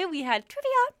yesterday we had trivia.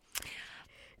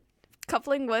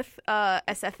 coupling with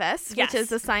SFS, which is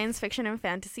the Science Fiction and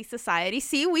Fantasy Society.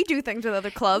 See, we do things with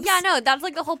other clubs. Yeah, no, that's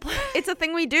like the whole point. It's a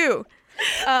thing we do.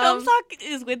 Film Talk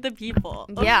is with the people.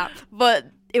 Yeah,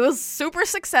 but it was super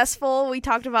successful. We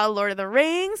talked about Lord of the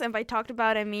Rings, and by talked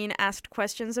about, I mean asked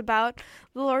questions about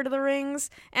the Lord of the Rings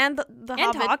and the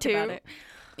Hobbit talked too. about it.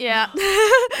 Yeah.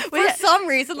 For some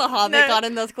reason, the Hobbit got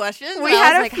in those questions. We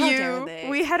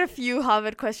had a few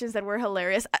Hobbit questions that were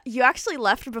hilarious. You actually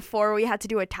left before we had to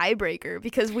do a tiebreaker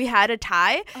because we had a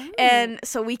tie, and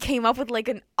so we came up with like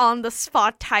an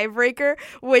on-the-spot tiebreaker,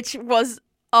 which was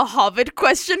a Hobbit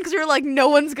question because we were like, no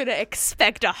one's gonna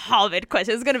expect a Hobbit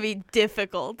question. It's gonna be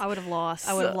difficult. I would have lost.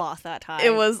 I would have lost that tie.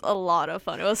 It was a lot of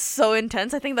fun. It was so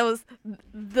intense. I think that was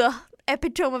the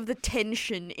epitome of the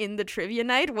tension in the trivia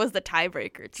night was the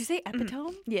tiebreaker. Did you say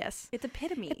epitome? Yes. It's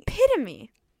epitome.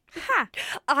 Epitome. Ha.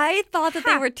 I thought that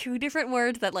they were two different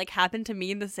words that like happened to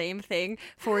mean the same thing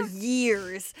for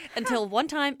years until one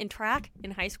time in track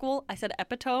in high school I said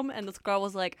epitome and this girl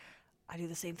was like, I do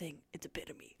the same thing. It's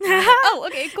epitome. Like, oh,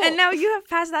 okay, cool. And now you have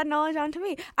passed that knowledge on to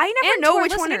me. I never and know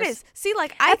which one it is. See,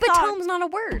 like epitome's not a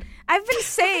word. I've been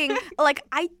saying like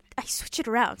I switch it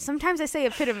around. Sometimes I say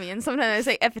epitome and sometimes I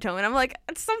say epitome, and I'm like,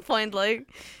 at some point, like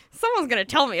someone's gonna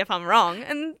tell me if I'm wrong,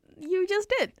 and you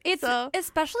just did. It's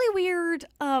especially weird,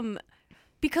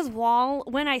 because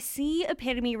when I see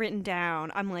epitome written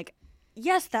down, I'm like,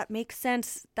 yes, that makes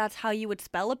sense. That's how you would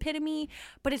spell epitome,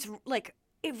 but it's like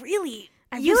it really.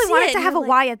 I really wanted to have a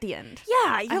Y at the end.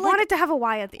 Yeah, I wanted to have a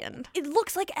Y at the end. It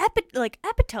looks like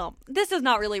epitome. This is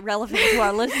not really relevant to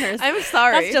our listeners. I'm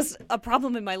sorry. That's just a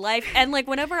problem in my life. And like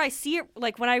whenever I see it,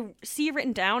 like when I see it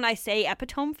written down, I say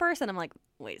epitome first, and I'm like,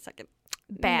 wait a second,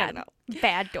 bad, no.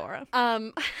 Bad Dora.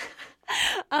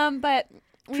 But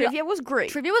trivia was great.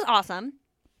 Trivia was awesome.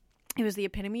 It was the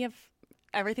epitome of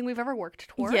everything we've ever worked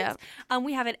towards. Yeah.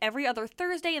 We have it every other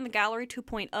Thursday in the Gallery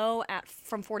 2.0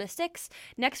 from 4 to 6.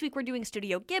 Next week we're doing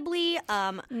Studio Ghibli.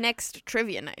 Next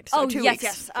trivia night. So 2 weeks.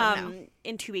 Yes.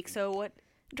 In 2 weeks. So what?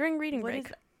 During reading break.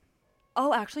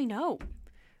 Oh, actually no.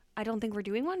 I don't think we're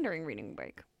doing one during reading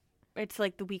break. It's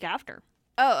like the week after.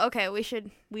 Oh, okay.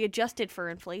 We adjusted for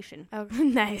inflation. Oh,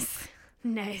 nice.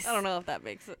 Nice. I don't know if that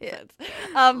makes sense.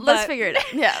 Let's figure it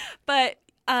out. Yeah. But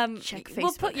check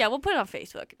Facebook. We'll put it on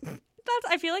Facebook.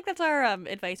 I feel like that's our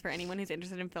advice for anyone who's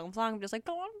interested in Film Song. I'm just like,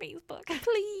 go on Facebook,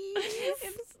 please.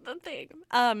 It's the thing.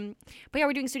 But yeah,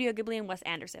 we're doing Studio Ghibli and Wes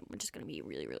Anderson, which is going to be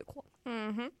really, really cool.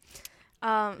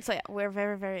 Mm-hmm. So yeah, we're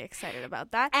very, very excited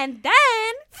about that. And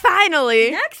then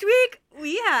finally, next week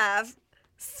we have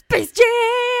Space Jam!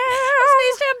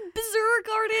 Space Jam Berserk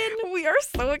Garden! We are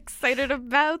so excited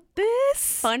about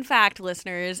this. Fun fact,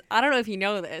 listeners, I don't know if you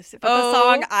know this, but the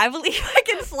song I Believe I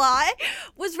Can Fly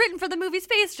was written for the movie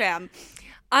Space Jam.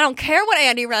 I don't care what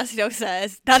Andy Resto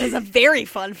says. That is a very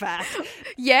fun fact.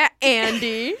 Yeah,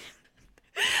 Andy.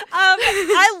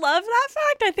 I love that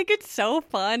fact. I think it's so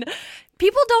fun.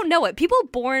 People don't know it. People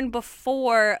born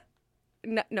before...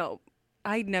 No.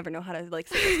 I never know how to say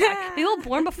this fact. People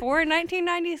born before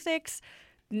 1996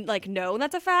 know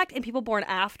that's a fact, and people born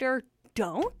after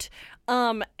don't.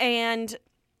 And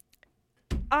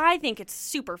I think it's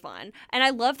super fun, and I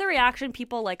love the reaction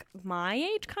people like my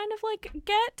age kind of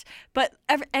get, but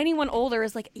anyone older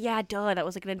is like, yeah, duh, that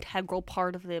was like an integral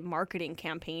part of the marketing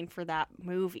campaign for that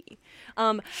movie.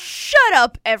 Shut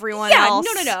up, everyone else.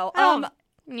 No.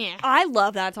 Yeah, I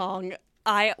love that song.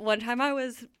 One time I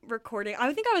was recording,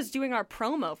 I think I was doing our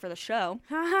promo for the show,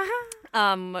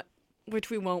 which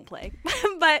we won't play,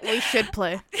 but we should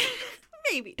play.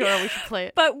 Maybe. Dora, we should play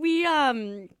it. But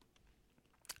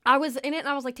I was in it and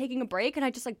I was like taking a break and I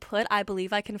just put I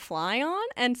Believe I Can Fly on,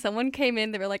 and someone came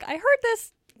in, they were like, I heard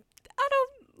this, I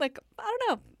don't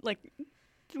know,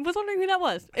 was wondering who that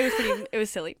was. It was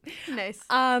silly. Nice.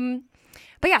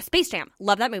 But yeah, Space Jam,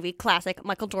 love that movie, classic,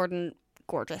 Michael Jordan,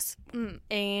 gorgeous.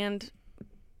 And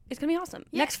it's going to be awesome.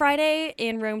 Yeah. Next Friday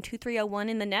in room 2301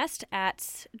 in the Nest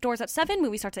doors at 7.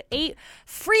 Movie starts at 8.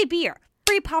 Free beer.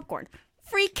 Free popcorn.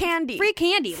 Free candy.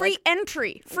 Free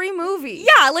entry. Free movie.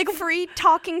 Yeah, free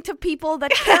talking to people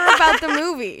that care about the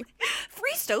movie.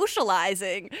 Free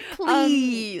socializing.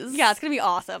 Please. Yeah, it's going to be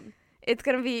awesome. It's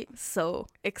going to be so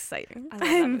exciting.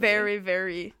 I'm very,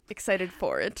 very excited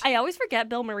for it. I always forget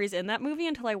Bill Murray's in that movie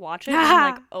until I watch it. And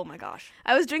I'm like, oh my gosh.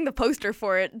 I was doing the poster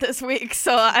for it this week,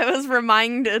 so I was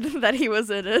reminded that he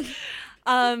was in it.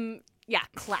 Yeah,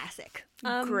 classic.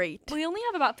 Great. We only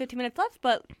have about 15 minutes left,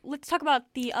 but let's talk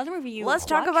about the other movie you Let's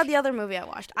talk about the other movie I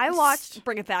watched. I watched...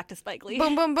 Bring it back to Spike Lee.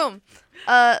 Boom, boom, boom.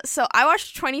 So I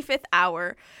watched 25th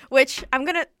Hour, which I'm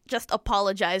going to just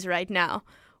apologize right now.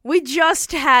 we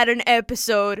just had an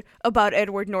episode about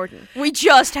Edward Norton. We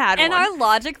just had one. And our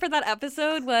logic for that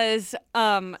episode was,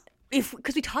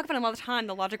 because we talk about him all the time,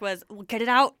 the logic was, we'll get it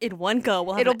out in one go.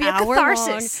 We'll have It'll an be a hour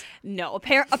catharsis. Long. No,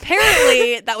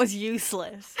 apparently that was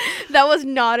useless. That was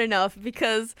not enough,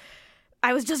 because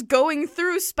I was just going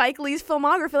through Spike Lee's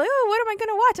filmography, like, oh, what am I going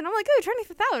to watch? And I'm like, oh,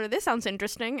 25th Hour, this sounds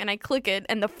interesting. And I click it,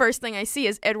 and the first thing I see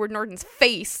is Edward Norton's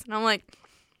face. And I'm like,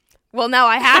 well, now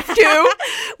I have to.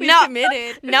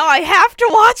 Committed. Now I have to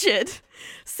watch it.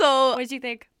 So, what did you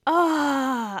think?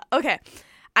 Okay.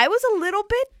 I was a little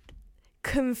bit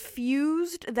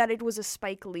confused that it was a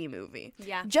Spike Lee movie.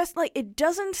 Yeah. Just like, it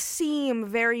doesn't seem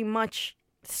very much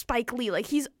Spike Lee. Like,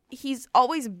 he's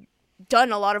always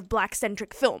done a lot of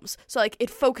black-centric films. So, like,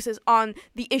 it focuses on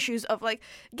the issues of, like,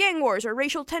 gang wars or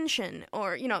racial tension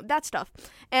or, you know, that stuff.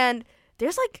 And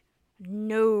there's, like,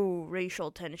 no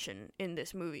racial tension in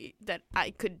this movie that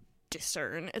I could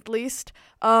discern, at least.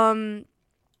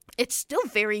 It's still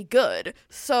very good.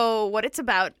 So what it's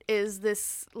about is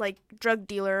this, like, drug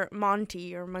dealer,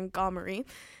 Monty or Montgomery.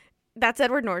 That's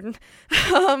Edward Norton.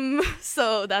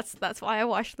 So that's why I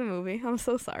watched the movie. I'm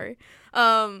so sorry.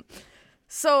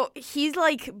 So he's,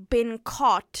 like, been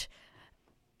caught,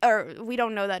 or we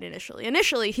don't know that initially.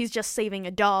 Initially, he's just saving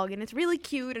a dog, and it's really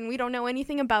cute, and we don't know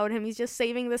anything about him. He's just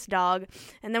saving this dog.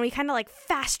 And then we kind of, like,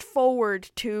 fast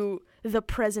forward to the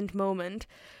present moment,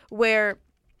 where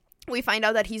we find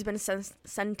out that he's been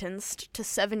sentenced to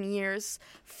 7 years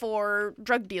for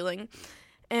drug dealing.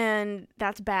 And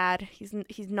that's bad. He's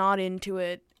not into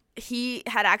it. He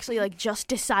had actually, like, just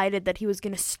decided that he was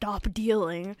going to stop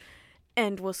dealing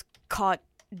and was caught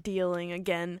dealing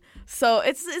again. So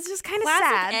it's just kind of sad.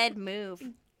 Classic Ed move.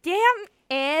 Damn,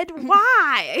 Ed,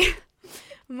 why?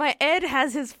 My Ed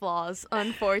has his flaws,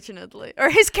 unfortunately. Or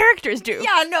his characters do.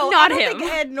 Yeah, no, not I don't him.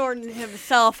 think Ed Norton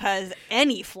himself has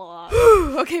any flaws.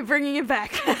 Okay, bringing it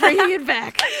back. Bringing it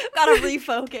back. Gotta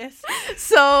refocus.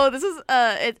 So this is,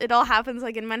 it all happens,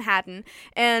 like, in Manhattan.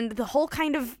 And the whole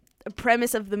kind of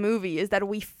premise of the movie is that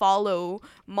we follow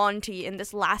Monty in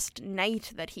this last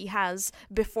night that he has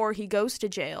before he goes to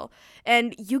jail.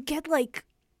 And you get, like,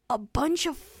 a bunch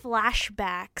of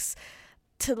flashbacks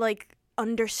to, like,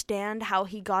 understand how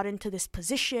he got into this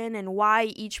position and why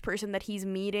each person that he's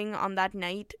meeting on that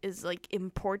night is, like,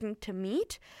 important to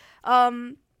meet.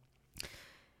 So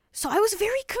I was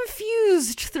very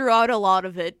confused throughout a lot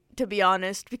of it, to be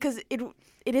honest, because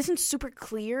it isn't super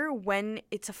clear when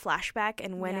it's a flashback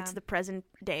and when it's the present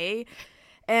day.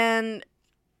 And,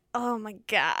 oh my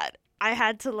god, I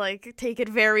had to, like, take it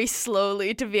very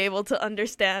slowly to be able to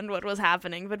understand what was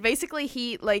happening. But basically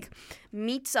he, like,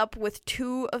 meets up with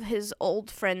two of his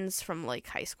old friends from, like,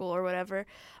 high school or whatever,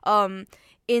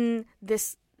 in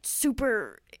this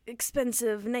super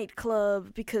expensive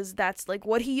nightclub, because that's, like,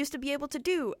 what he used to be able to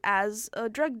do as a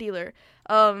drug dealer.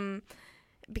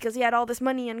 Because he had all this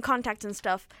money and contacts and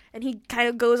stuff, and he kind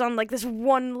of goes on, like, this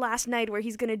one last night where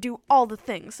he's gonna do all the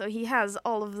things. So he has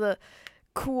all of the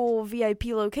cool VIP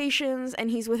locations, and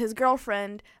he's with his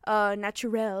girlfriend,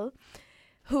 Naturelle,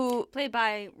 who... Played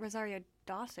by Rosario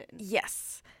Dawson.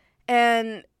 Yes.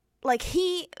 And, like,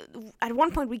 at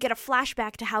one point we get a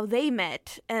flashback to how they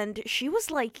met, and she was,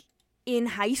 like, in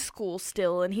high school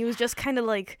still, and he was just kind of,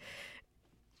 like,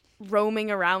 roaming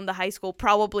around the high school,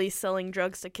 probably selling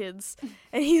drugs to kids.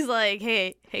 And he's like,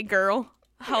 hey girl,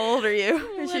 how old are you?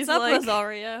 And What's she's up, like,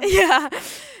 Rosario? Yeah.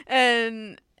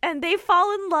 And they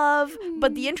fall in love.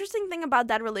 But the interesting thing about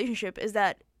that relationship is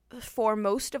that for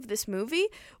most of this movie,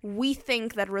 we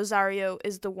think that Rosario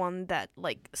is the one that,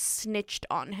 like, snitched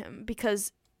on him,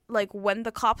 because, like, when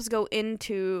the cops go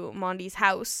into Monty's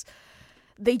house,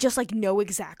 they just, like, know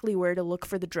exactly where to look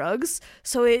for the drugs.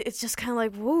 So it's just kind of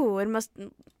like, whoa,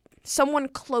 someone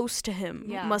close to him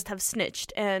must have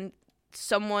snitched, and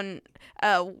someone,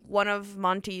 one of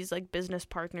Monty's, like, business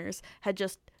partners had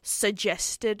just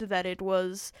suggested that it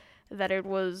was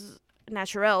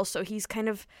Naturelle. So he's kind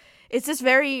of, it's this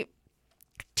very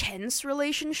tense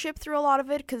relationship through a lot of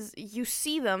it, because you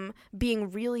see them being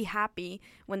really happy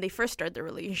when they first start the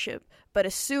relationship, but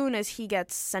as soon as he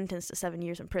gets sentenced to 7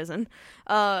 years in prison,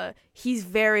 he's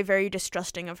very, very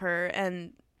distrusting of her,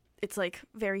 and it's, like,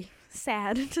 very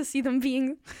sad to see them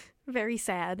being very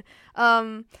sad.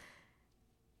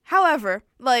 However,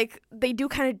 like, they do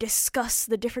kind of discuss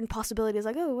the different possibilities,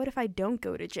 like, oh, what if I don't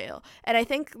go to jail? And I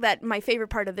think that my favorite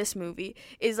part of this movie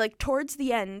is, like, towards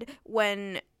the end,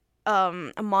 when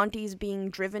Monty's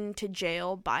being driven to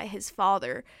jail by his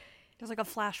father, There's like a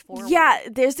flash forward. Yeah,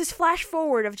 there's this flash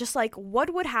forward of just like,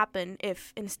 what would happen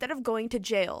if instead of going to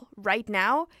jail right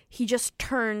now, he just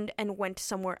turned and went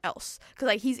somewhere else? Because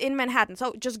like he's in Manhattan,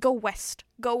 so just go west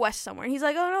somewhere. And he's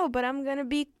like, oh no, but I'm gonna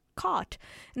be caught.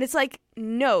 And it's like,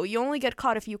 no, you only get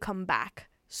caught if you come back.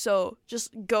 So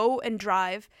just go and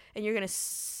drive, and you're gonna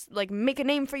like make a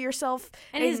name for yourself.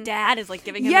 And his dad is like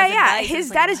giving him advice.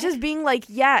 His dad is just being like,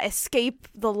 escape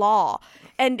the law.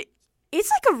 And it's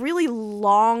like a really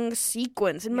long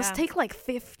sequence. It must take like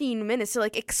 15 minutes to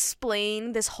like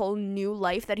explain this whole new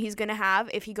life that he's gonna have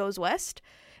if he goes west.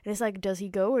 And it's like, does he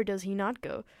go or does he not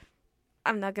go?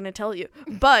 I'm not gonna tell you,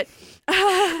 but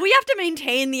we have to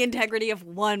maintain the integrity of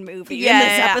one movie in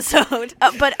this episode.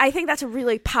 But I think that's a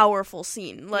really powerful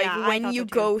scene. Like when you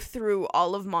go through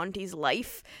all of Monty's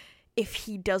life, if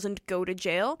he doesn't go to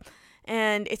jail,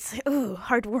 and it's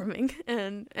heartwarming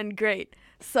and great.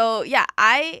 So yeah,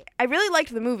 I really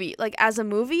liked the movie. Like as a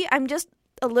movie, I'm just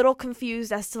a little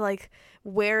confused as to like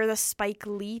where the Spike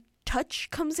Lee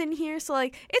touch comes in here. So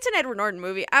like it's an Edward Norton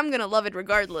movie. I'm gonna love it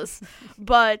regardless.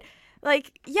 But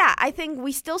like, yeah, I think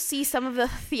we still see some of the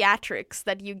theatrics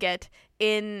that you get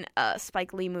in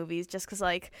Spike Lee movies, just because,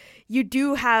 like, you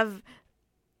do have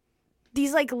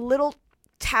these, like, little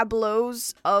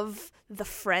tableaus of the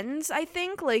friends, I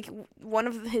think. Like, one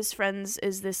of his friends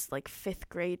is this, like, 5th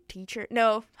grade teacher.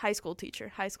 No, high school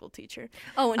teacher.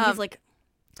 Oh, and he's, like...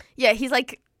 Yeah, he's,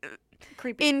 like,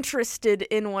 creepy. Interested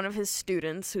in one of his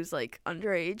students who's, like,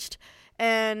 underaged.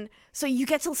 And so you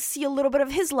get to see a little bit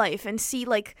of his life and see,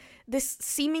 like, this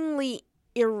seemingly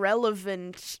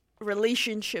irrelevant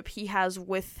relationship he has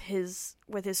with his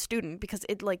student, because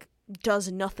it, like,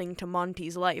 does nothing to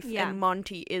Monty's life. Yeah. And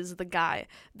Monty is the guy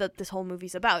that this whole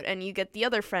movie's about. And you get the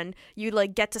other friend. You,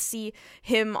 like, get to see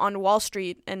him on Wall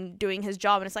Street and doing his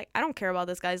job. And it's like, I don't care about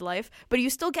this guy's life. But you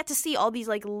still get to see all these,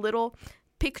 like, little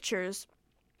pictures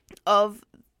of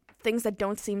things that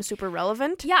don't seem super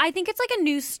relevant. Yeah, I think it's like a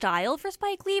new style for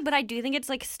Spike Lee, but I do think it's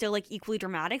like still like equally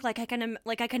dramatic. Like I can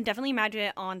definitely imagine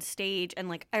it on stage and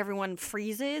like everyone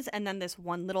freezes and then this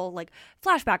one little like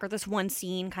flashback or this one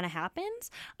scene kind of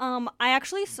happens. I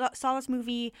actually saw this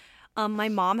movie. My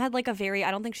mom had like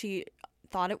I don't think she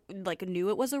thought it like knew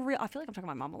it was a real. I feel like I'm talking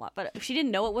about my mom a lot, but she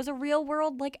didn't know it was a real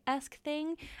world like esque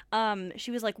thing. She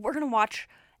was like, we're gonna watch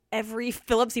every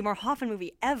Philip Seymour Hoffman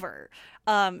movie ever.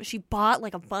 She bought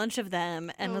like a bunch of them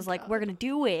and was like, we're gonna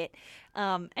do it.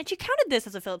 And she counted this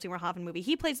as a Philip Seymour Hoffman movie.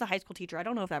 He plays the high school teacher. I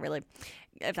don't know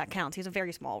if that counts. He's a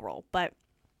very small role, but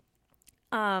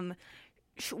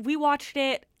we watched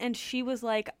it and she was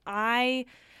like, it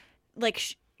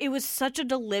was such a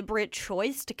deliberate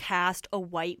choice to cast a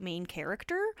white main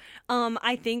character.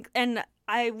 I think, and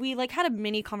we like had a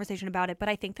mini conversation about it, but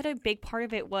I think that a big part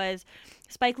of it was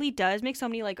Spike Lee does make so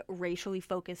many like racially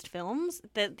focused films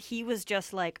that he was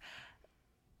just like,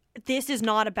 this is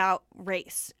not about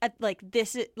race. Like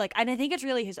this is like, and I think it's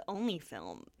really his only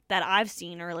film that I've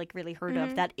seen or like really heard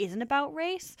of that isn't about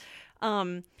race,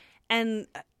 and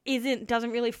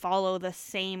doesn't really follow the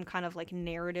same kind of like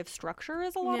narrative structure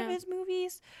as a lot of his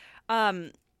movies.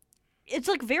 It's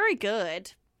like very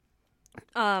good.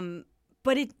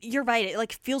 But you're right, it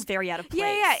like feels very out of place.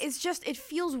 Yeah, it's just, it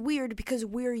feels weird because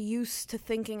we're used to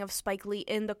thinking of Spike Lee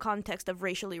in the context of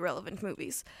racially relevant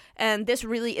movies. And this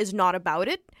really is not about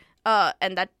it.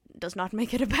 And that does not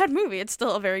make it a bad movie. It's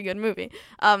still a very good movie.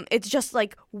 It's just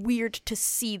like weird to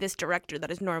see this director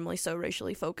that is normally so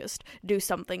racially focused do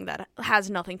something that has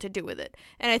nothing to do with it.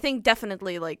 And I think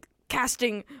definitely like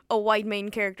casting a white main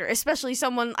character, especially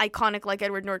someone iconic like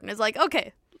Edward Norton, is like,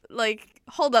 okay, like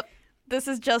hold up. This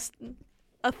is just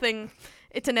a thing.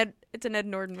 It's an Ed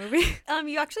Norton movie.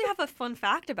 You actually have a fun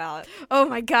fact about. Oh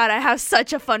my god, I have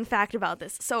such a fun fact about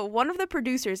this. So one of the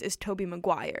producers is Tobey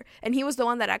Maguire, and he was the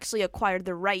one that actually acquired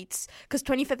the rights, because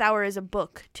 25th Hour is a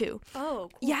book too. Oh,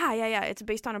 cool. Yeah. It's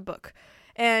based on a book.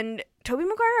 And Tobey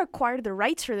Maguire acquired the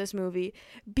rights for this movie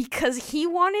because he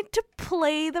wanted to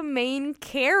play the main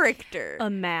character.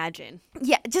 Imagine.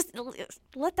 Yeah, just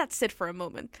let that sit for a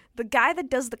moment. The guy that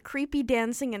does the creepy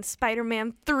dancing in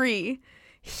Spider-Man 3,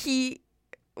 he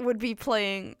would be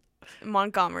playing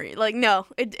Montgomery. Like, no,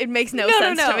 it makes no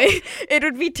sense to me. It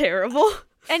would be terrible.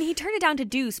 And he turned it down to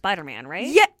do Spider-Man, right?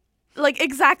 Yeah. Like,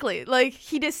 exactly. Like,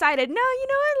 he decided, no, you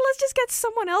know what? Let's just get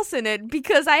someone else in it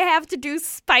because I have to do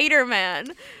Spider-Man.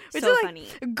 Which so is, like, funny.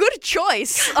 Good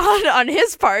choice on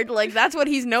his part. Like, that's what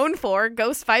he's known for.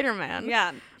 Go Spider-Man.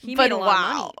 Yeah. He made a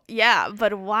lot of money. Yeah,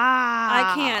 but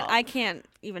wow. I can't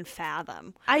even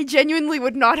fathom. I genuinely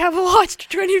would not have watched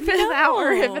 25th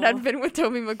Hour if it had been with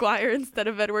Tobey Maguire instead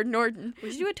of Edward Norton.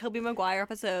 We should do a Tobey Maguire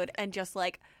episode and just,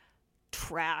 like,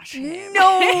 trash him.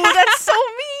 No, that's so mean.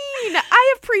 mean,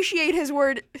 I appreciate his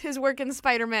work in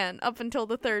Spider-Man up until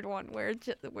the third one, where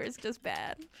it's just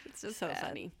bad. It's just so bad.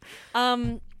 funny.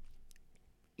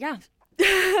 Yeah.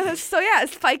 So yeah,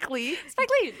 Spike Lee,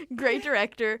 great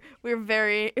director. We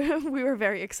were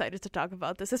very excited to talk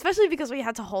about this, especially because we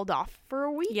had to hold off for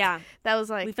a week. Yeah, that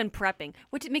was like we've been prepping,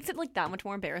 which makes it like that much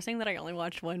more embarrassing that I only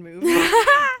watched one movie.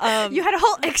 You had a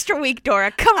whole extra week,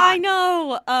 Dora. Come on. I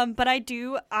know, but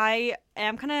I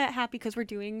am kind of happy because we're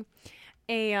doing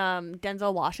a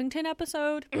Denzel Washington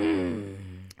episode,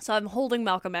 so I'm holding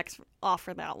Malcolm X off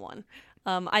for that one.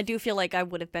 I do feel like I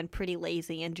would have been pretty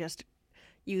lazy and just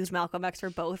used Malcolm X for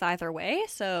both either way,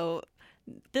 so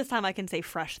this time I can say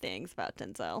fresh things about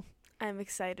Denzel. I'm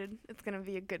excited. It's gonna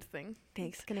be a good thing.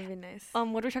 Thanks. It's gonna be nice. What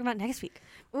are we talking about next week?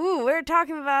 Ooh, we're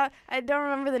talking about, I don't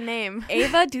remember the name.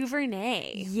 Ava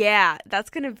DuVernay. Yeah, that's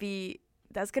gonna be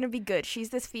good. She's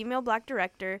this female black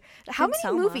director. How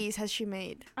many movies has she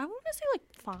made? I want to say like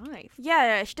 5.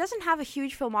 Yeah, she doesn't have a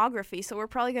huge filmography, so we're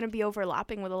probably going to be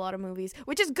overlapping with a lot of movies,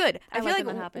 which is good. I feel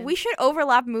like we should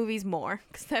overlap movies more,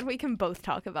 because then we can both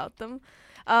talk about them.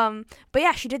 But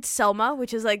yeah, she did Selma,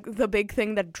 which is like the big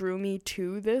thing that drew me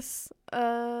to this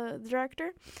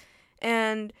director.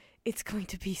 And it's going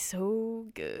to be so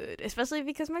good, especially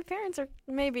because my parents are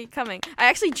maybe coming. I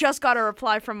actually just got a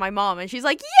reply from my mom, and she's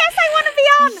like, yes, I want to be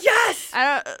on. Yes!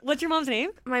 What's your mom's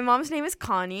name? My mom's name is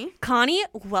Connie. Connie,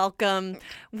 welcome.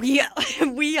 We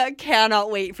cannot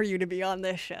wait for you to be on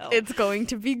this show. It's going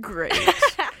to be great.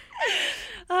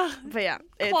 But yeah,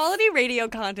 quality radio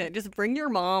content. Just bring your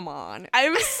mom on.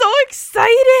 I'm so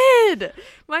excited.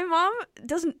 My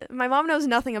mom knows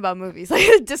nothing about movies.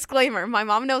 Like, disclaimer, my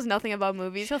mom knows nothing about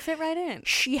movies. She'll fit right in.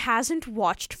 She hasn't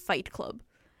watched Fight Club.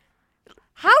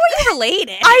 How are you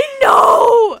related? I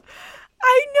know.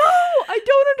 I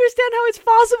don't understand how it's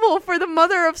possible for the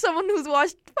mother of someone who's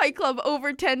watched Fight Club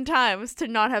over 10 times to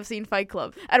not have seen Fight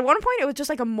Club. At one point, it was just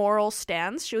like a moral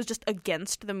stance. She was just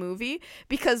against the movie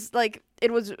because, like,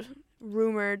 it was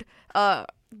rumored that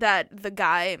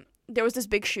there was this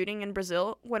big shooting in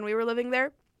Brazil when we were living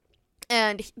there.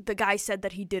 And the guy said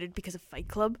that he did it because of Fight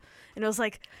Club. And it was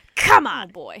like, come on,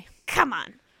 boy. Come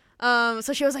on.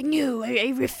 So she was like, no,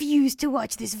 I refuse to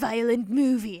watch this violent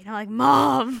movie. And I'm like,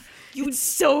 Mom, it's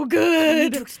so good. You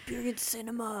need to experience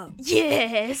cinema.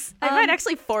 Yes. I might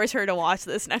actually force her to watch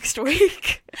this next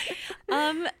week.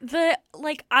 I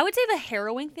would say the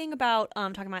harrowing thing about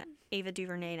talking about Ava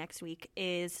DuVernay next week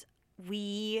is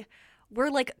we're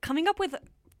like coming up with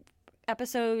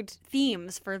episode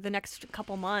themes for the next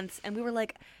couple months, and we were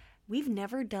like, we've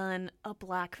never done a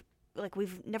black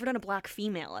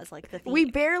female as like the theme. We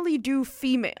barely do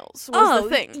females was the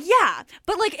thing. Yeah.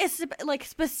 But it's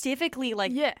specifically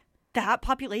that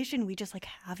population we just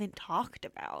haven't talked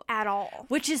about at all,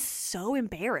 which is so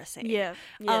embarrassing. Yeah.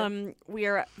 I'm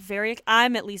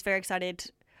at least very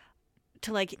excited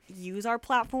to use our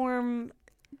platform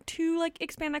to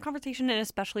expand that conversation, and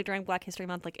especially during Black History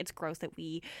Month. It's gross that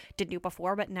we didn't do it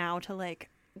before, but now to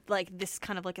this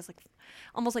kind of is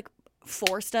almost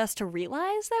forced us to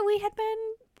realize that we had been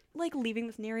leaving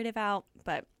this narrative out,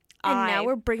 but now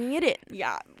we're bringing it in.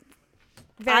 Yeah,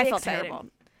 very I felt excited. terrible.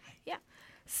 Yeah,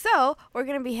 so we're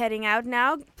gonna be heading out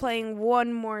now, playing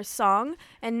one more song,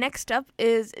 and next up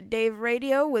is Dave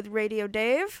Radio with Radio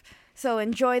Dave. So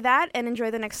enjoy that and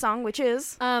enjoy the next song, which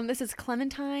is this is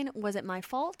Clementine, Was It My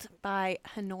Fault by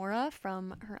Honora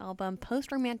from her album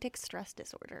Post-Romantic Stress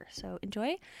Disorder. So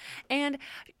enjoy. And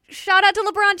shout out to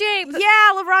LeBron James.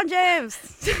 Yeah, LeBron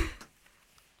James.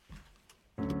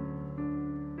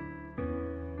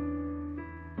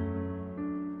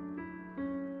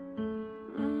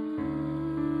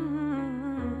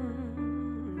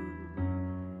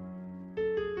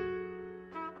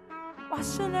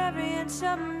 Washing every inch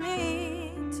of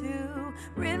me to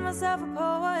rid myself of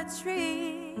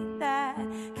poetry that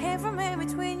came from in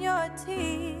between your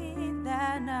teeth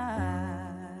that night.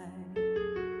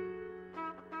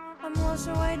 I'm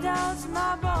washing way down to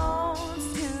my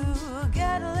bones to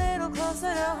get a little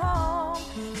closer to home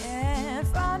and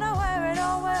find out where it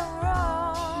all went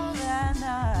wrong that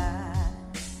night.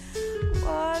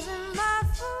 Wasn't my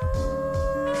fault.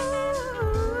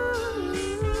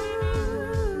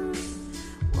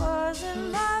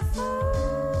 Wasn't my fault.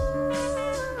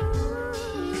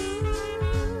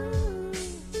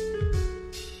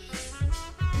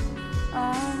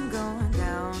 I'm going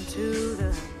down to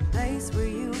the place where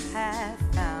you had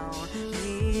found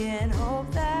me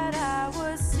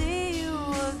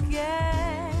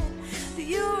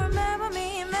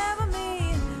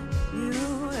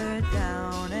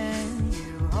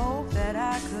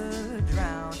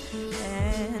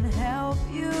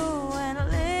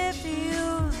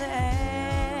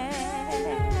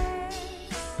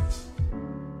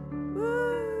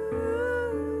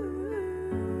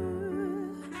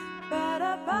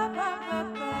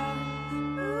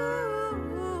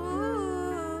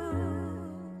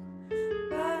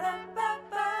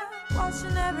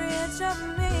washing every inch of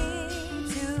me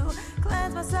to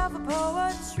cleanse myself of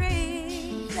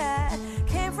poetry that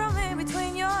came from in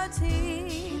between your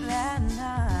teeth that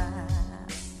night.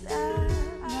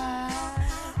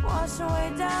 Wash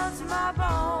away down to my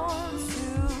bones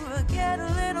to get a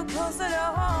little closer to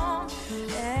home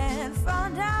and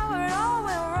find out where it all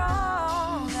went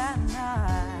wrong that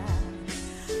night.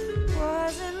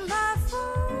 Wasn't my fault.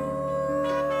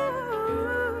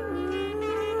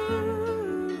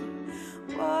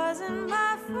 Wasn't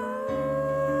my fault.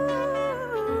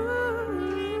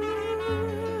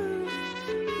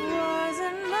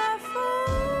 Wasn't my fault.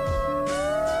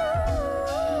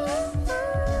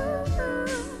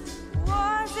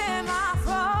 Wasn't my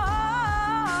fault.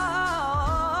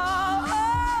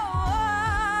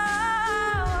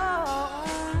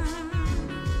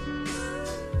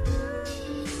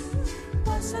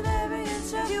 Watching every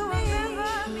inch of you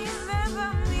remember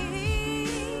me,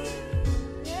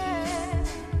 yeah.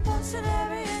 Watching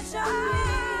every inch of me,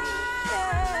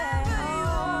 yeah.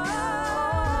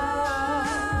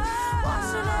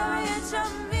 Watching every inch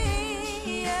of me,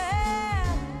 yeah.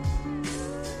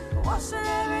 Watching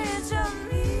every